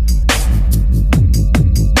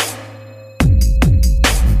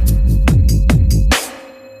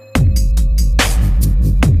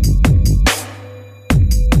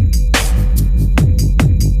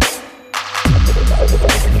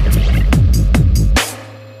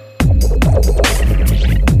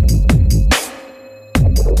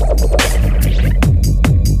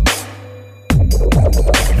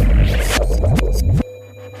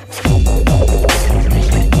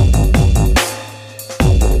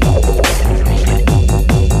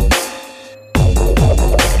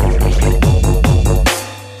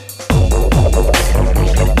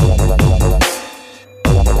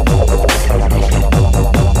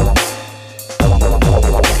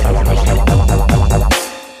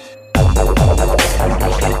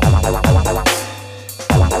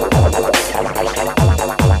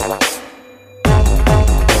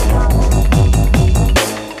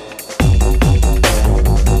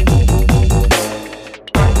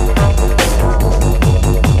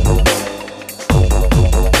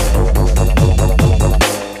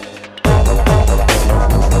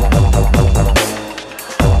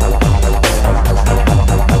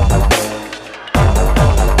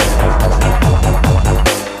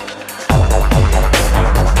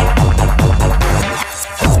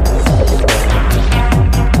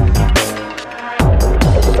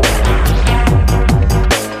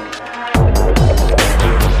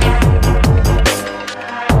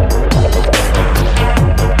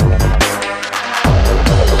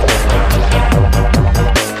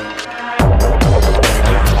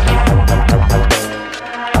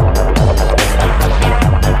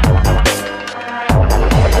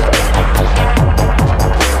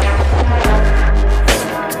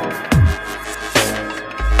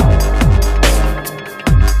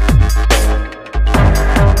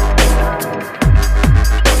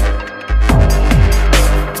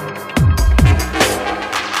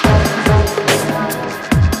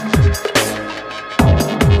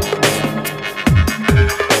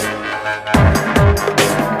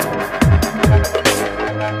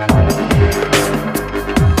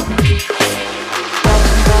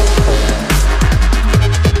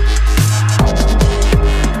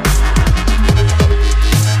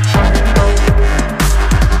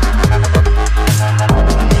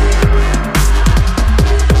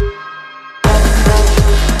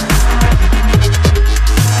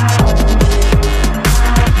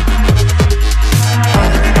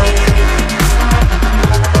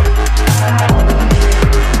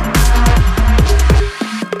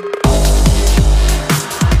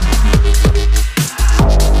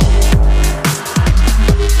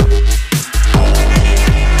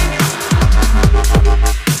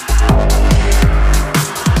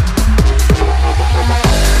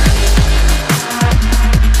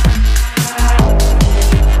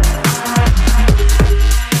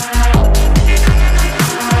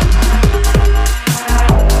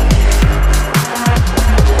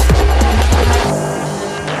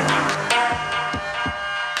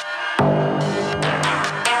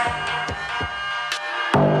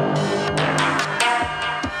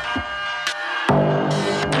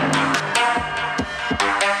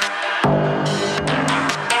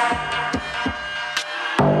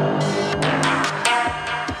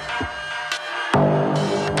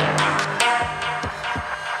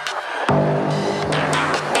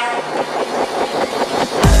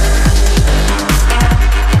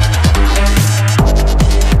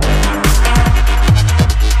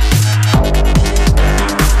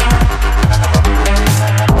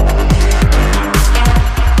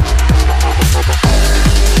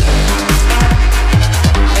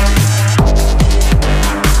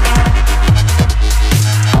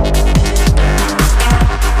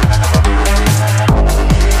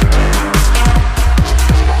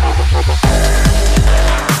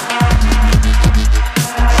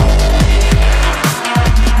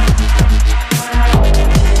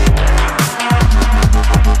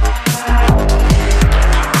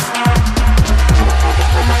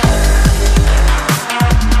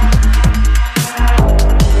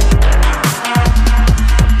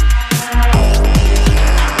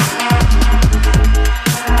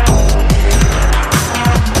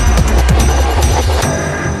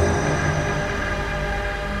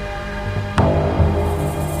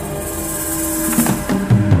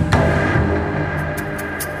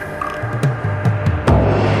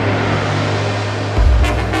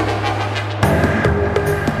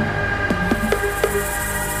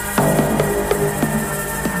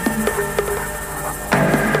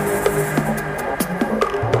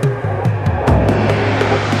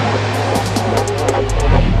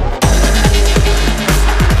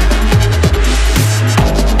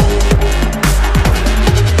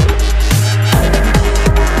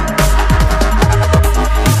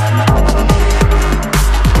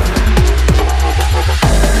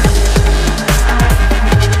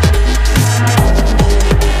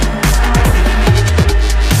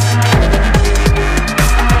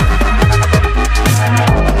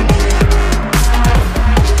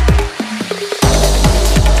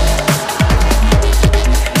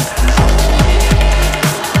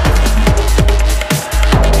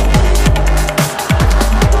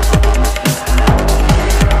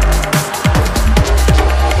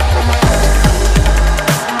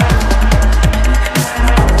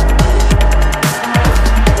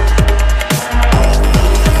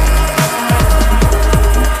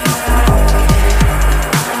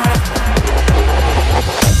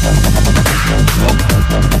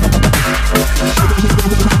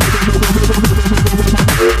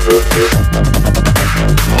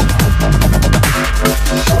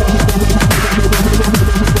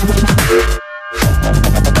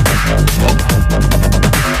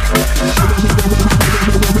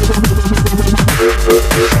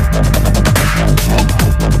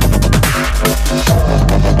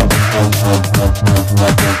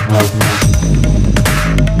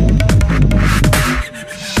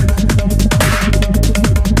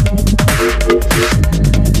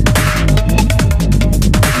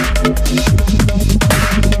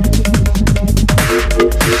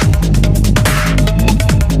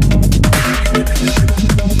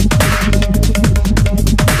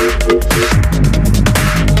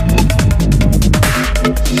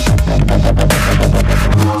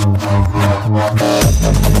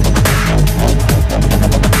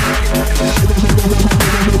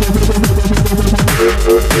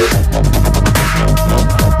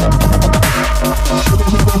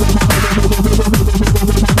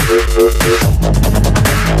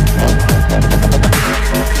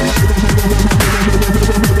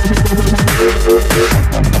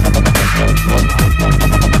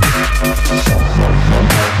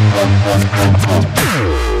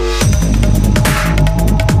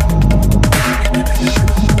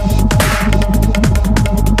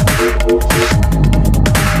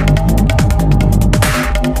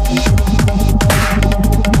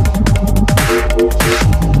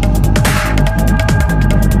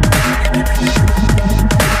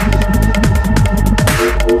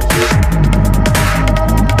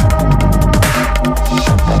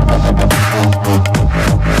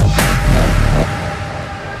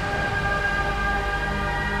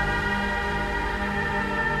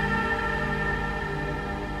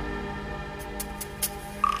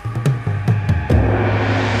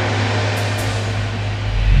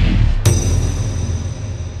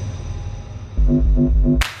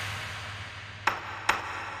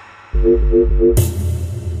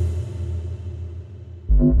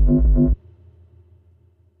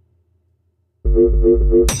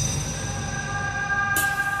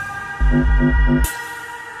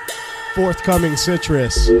 Forthcoming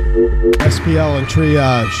Citrus, SPL and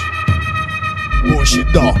Triage.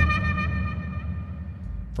 Bullshit dog.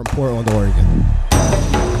 From Portland, Oregon.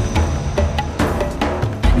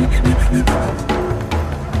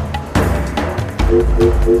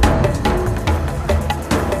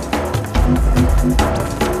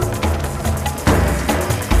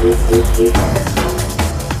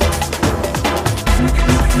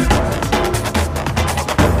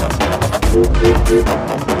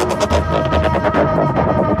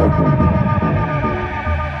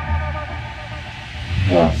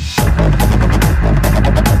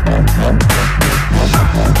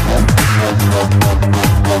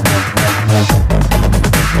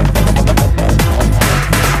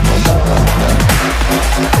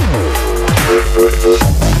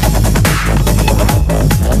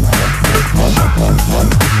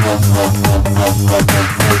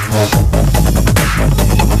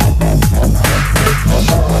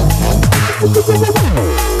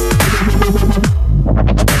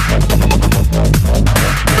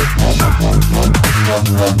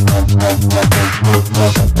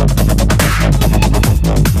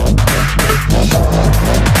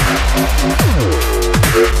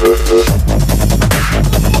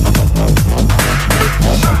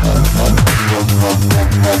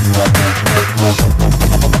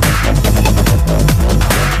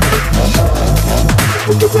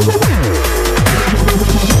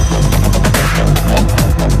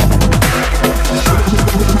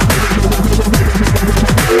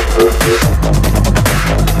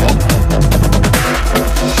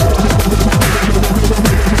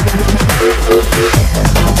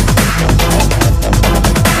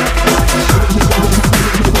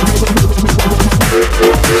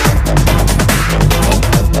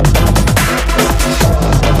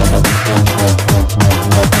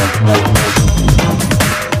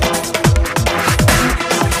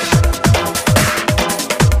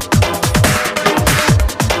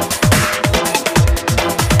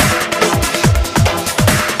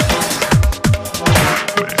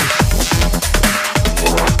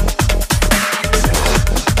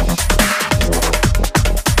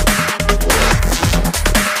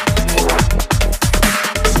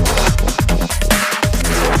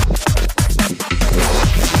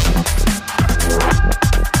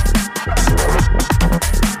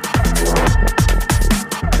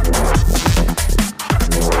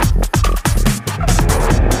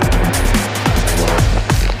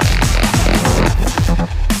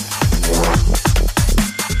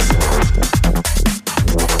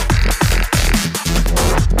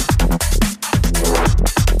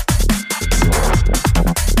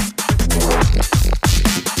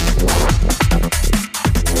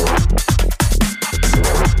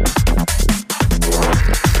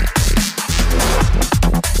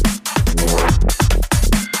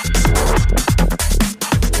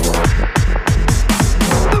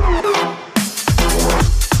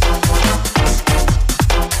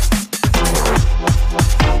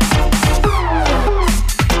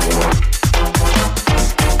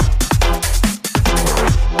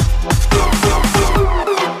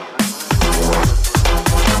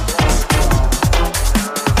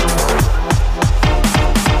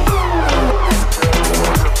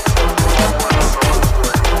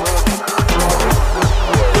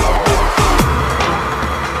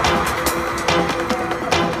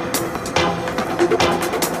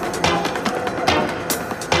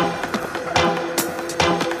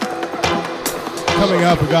 Coming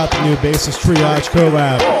up, we got the new Bassist Triage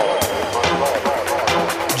collab.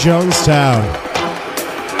 Jonestown.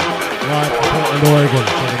 Live from Portland, Oregon.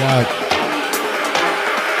 Check it out.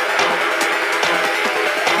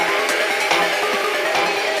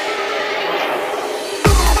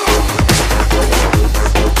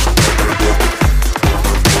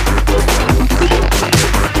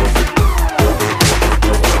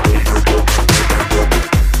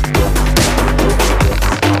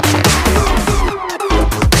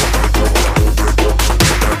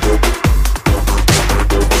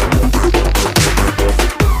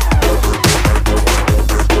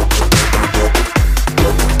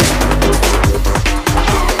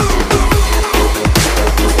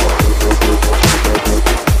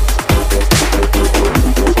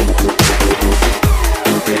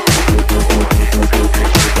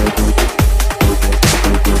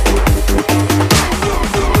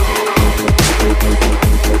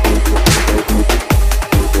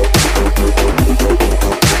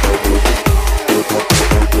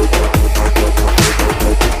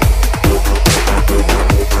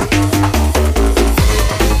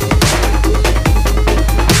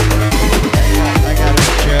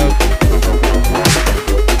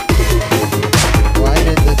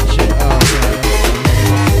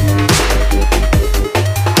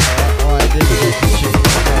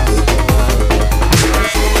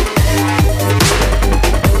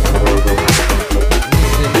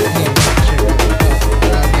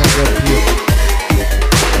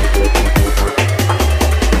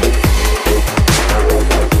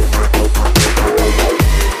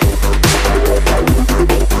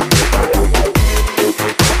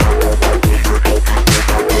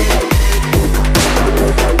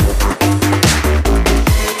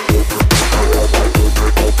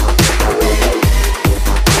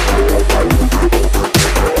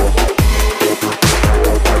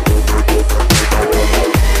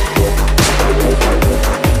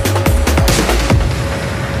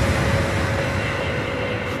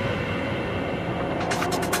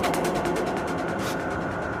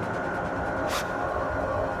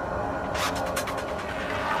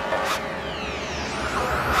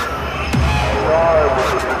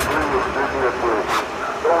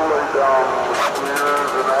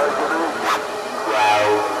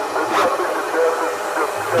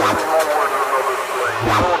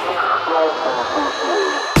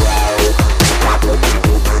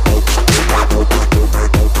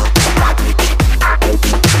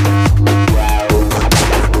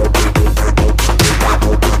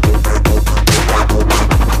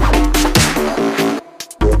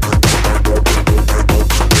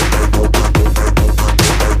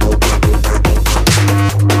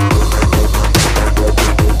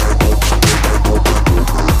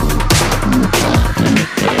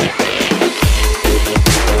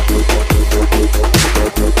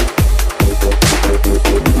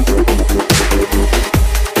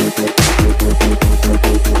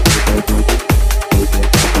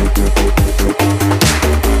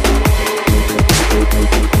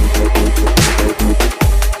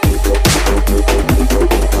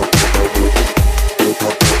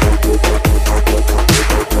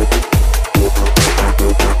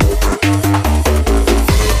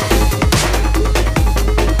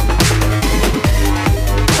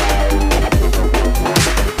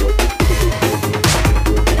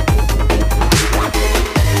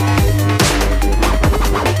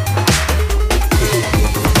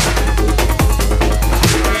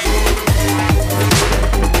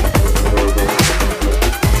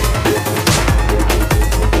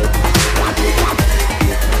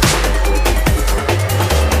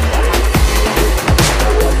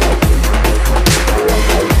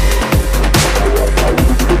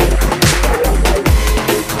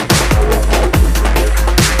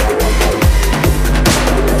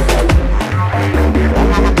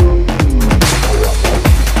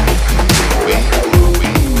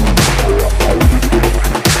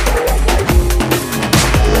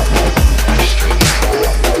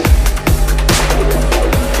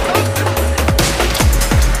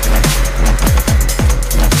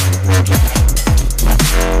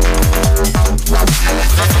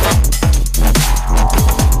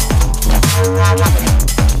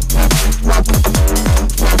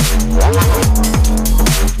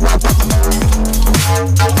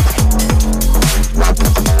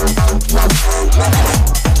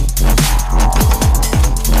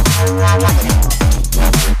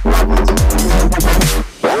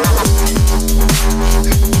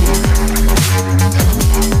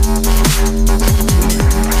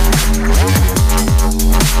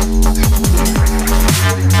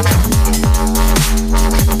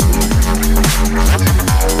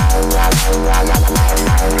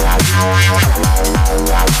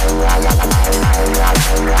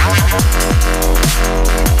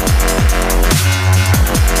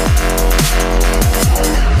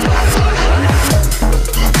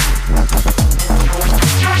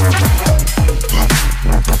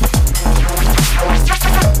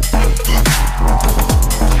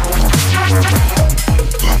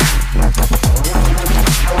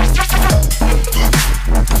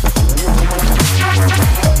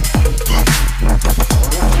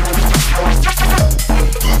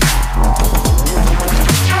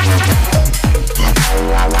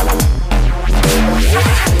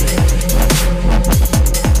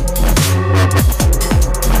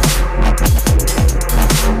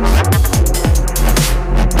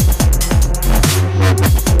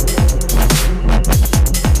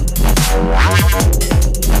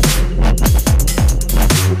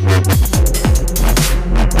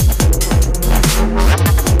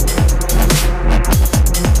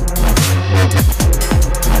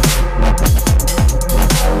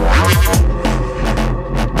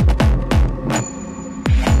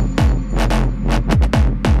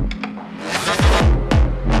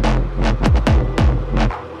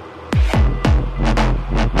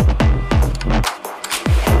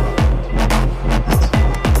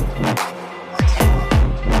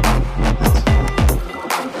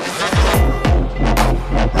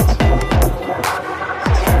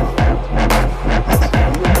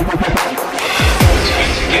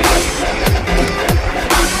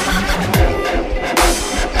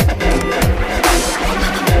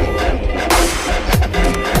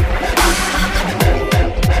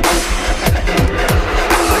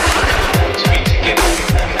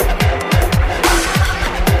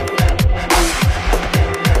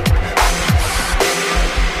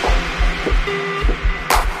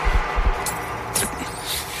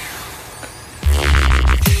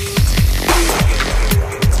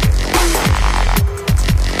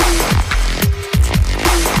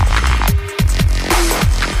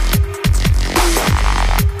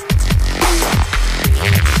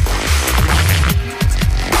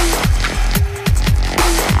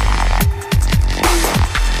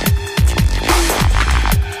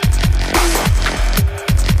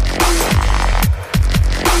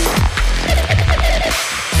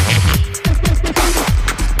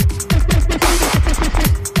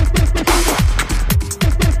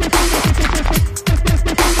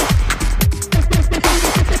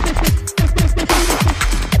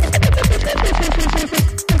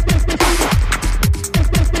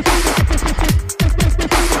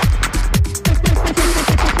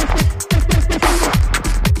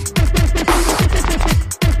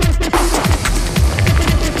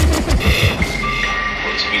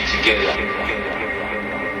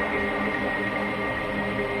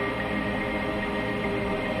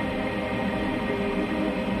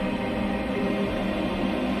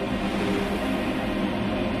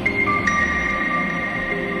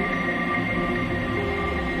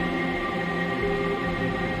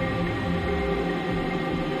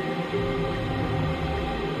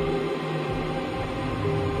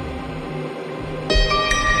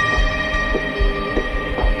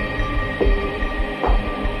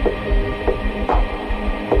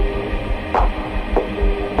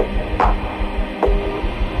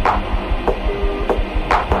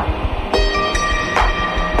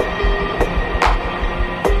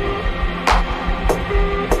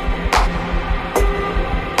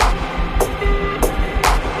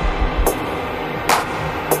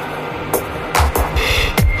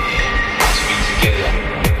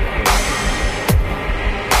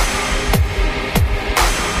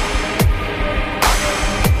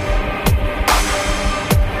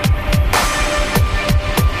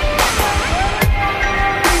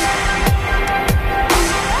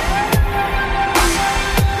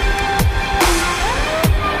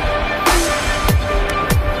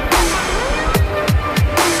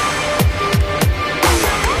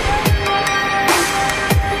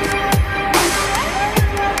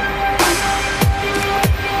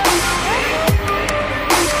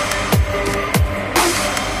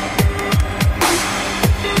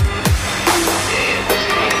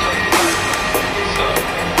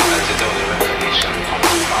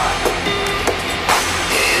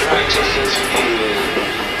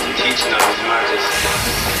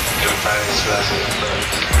 Bassist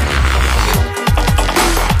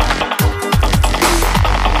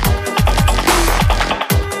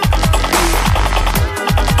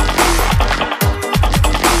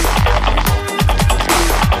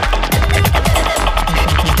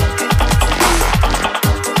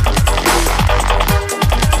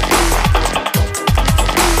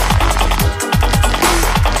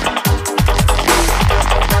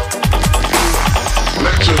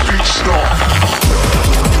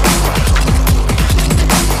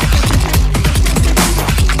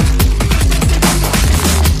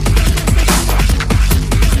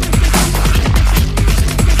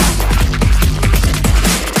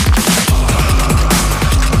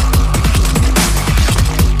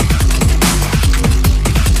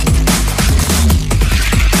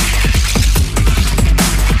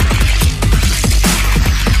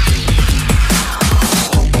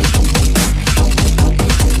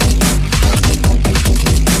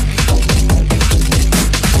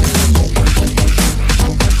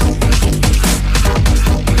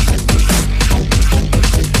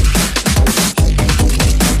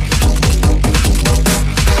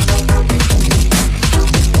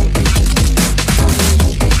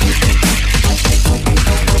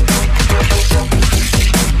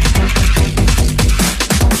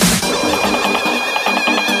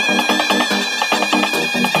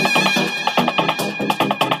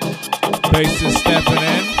stepping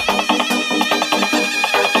in.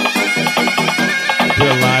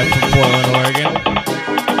 We're live from Portland, Oregon.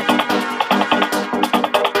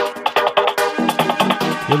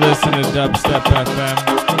 You're listening to Dubstep FM.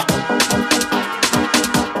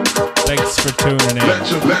 Thanks for tuning in.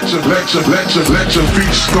 Let your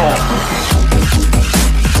beat start.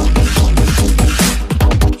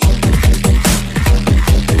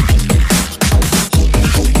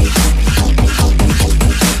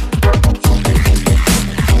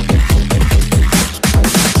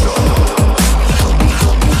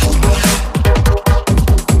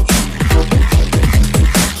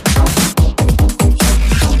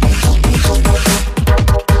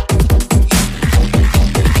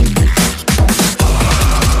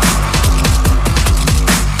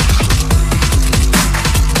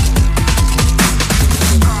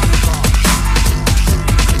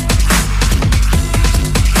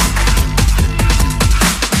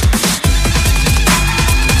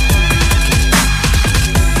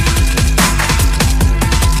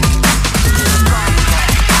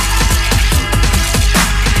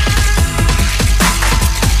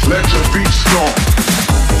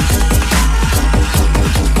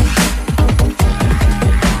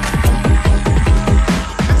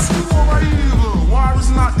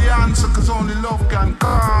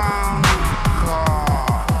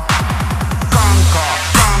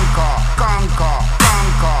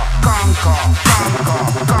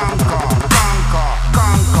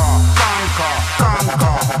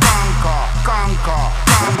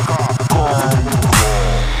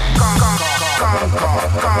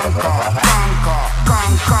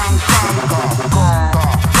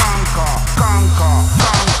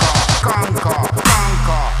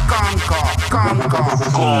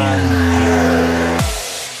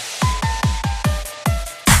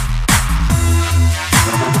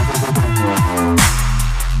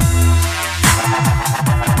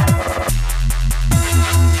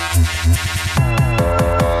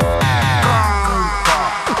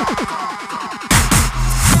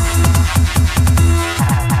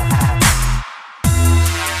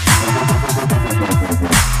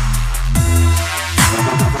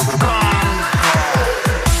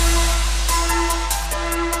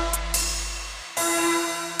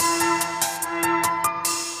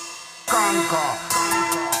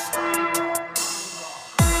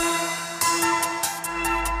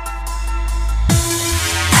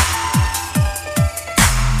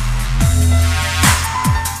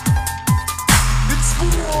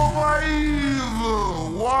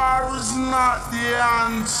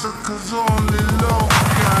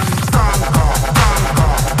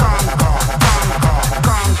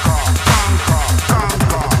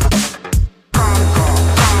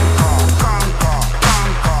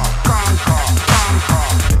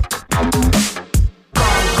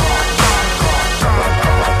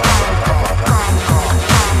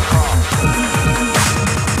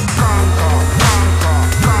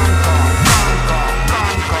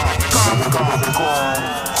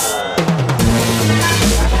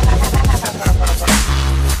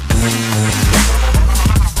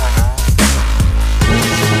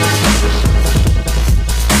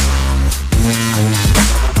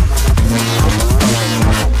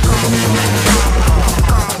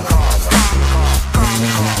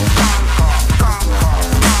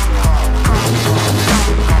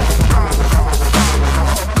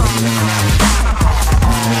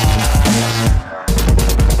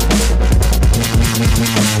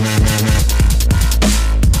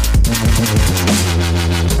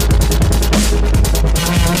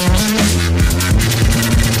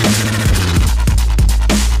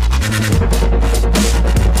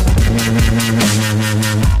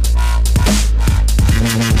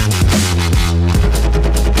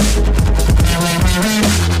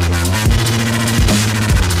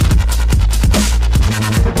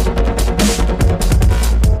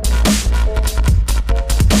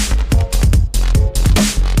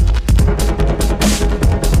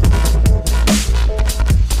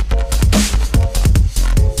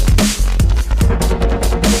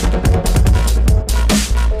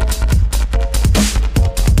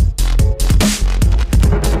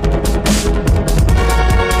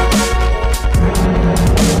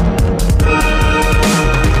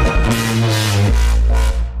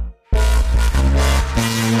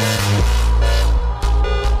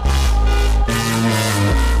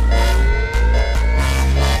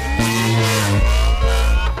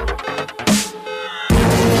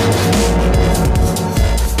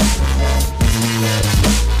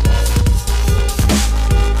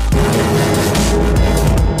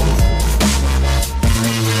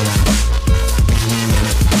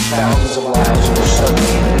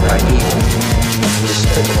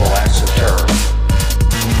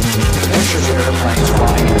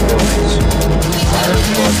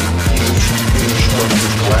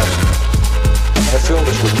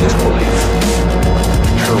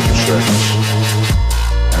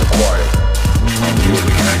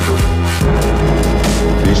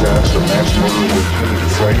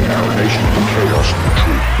 Frighten our nation into chaos and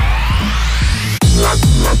retreat.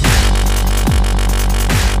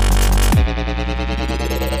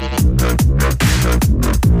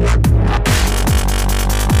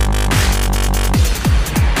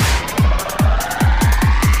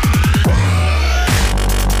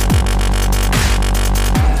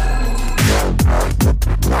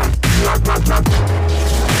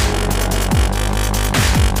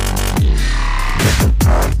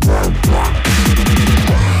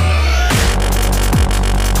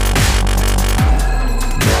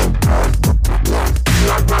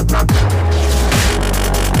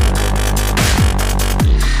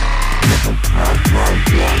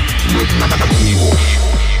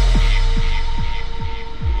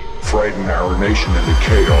 Frighten our nation into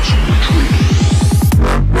chaos and retreat.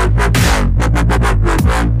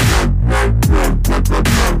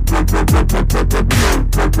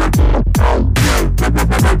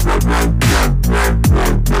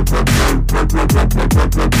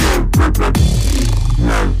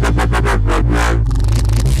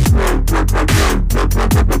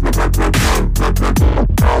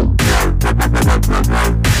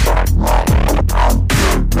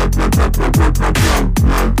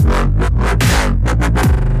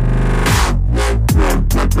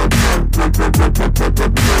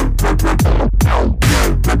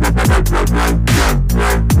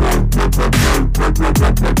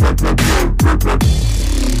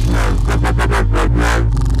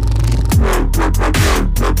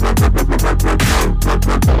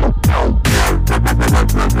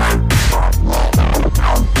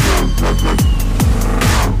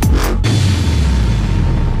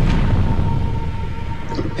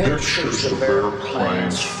 Pictures of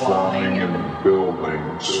airplanes flying in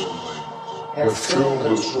buildings have filled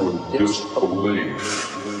us with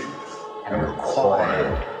disbelief and a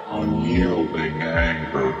quiet, unyielding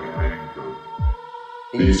anger.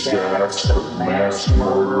 These acts of mass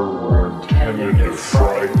murder were intended to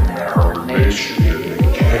frighten our nation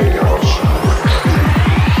into chaos and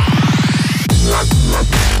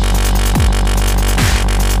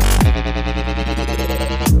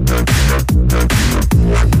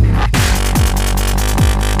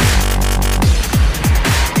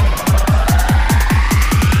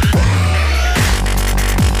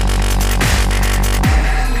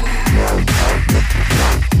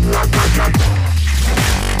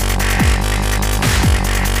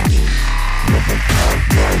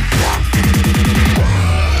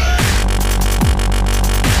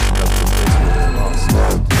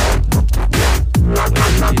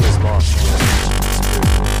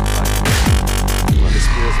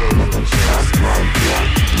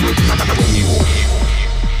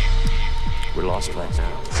We're lost right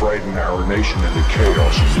now. Frighten our nation into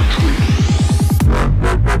chaos and retreat.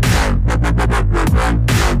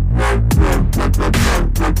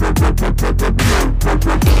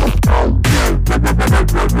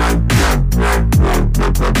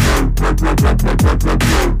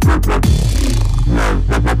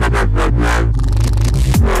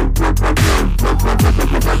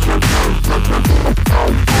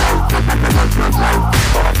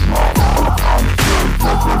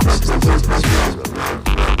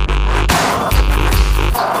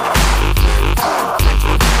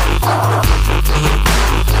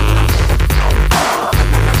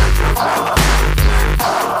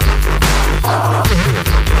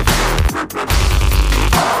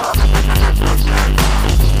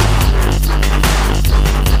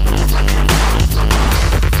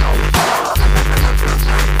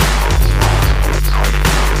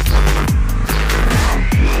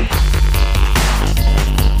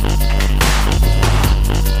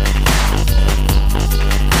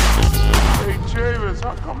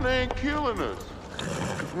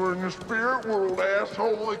 We're in the spirit world,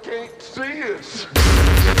 asshole. They can't see us.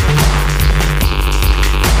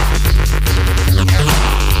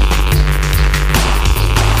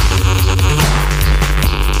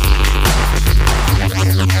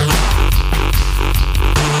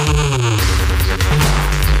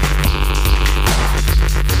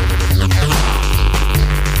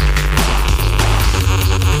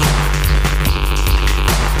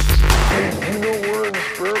 You know we're in the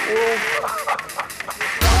spirit world?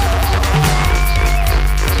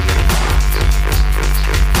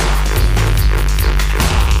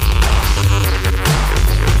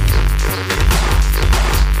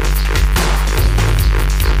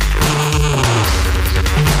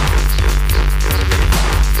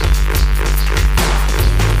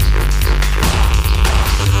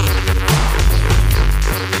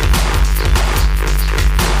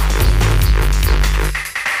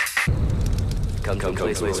 Come,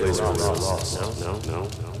 wait.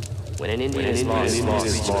 No. When an Indian is lost,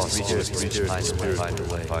 reach find the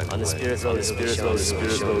way. On the spirit road, this is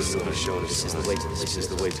the way to this. This is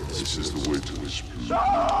the way to this. This is the way to this.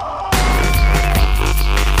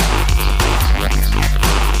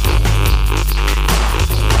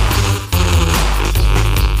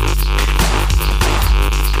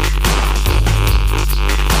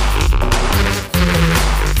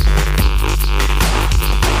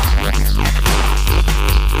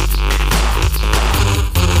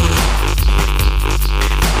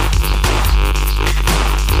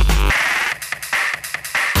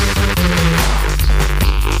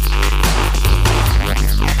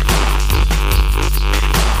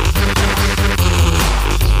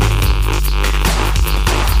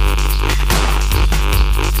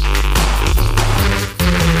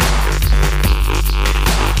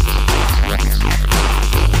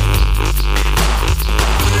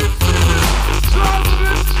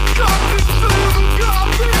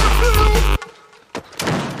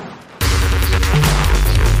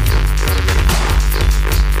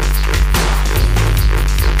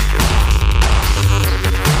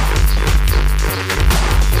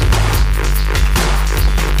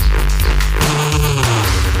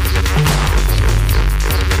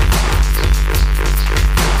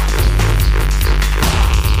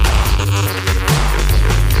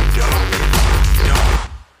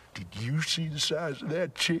 See the size of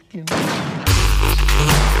that chicken?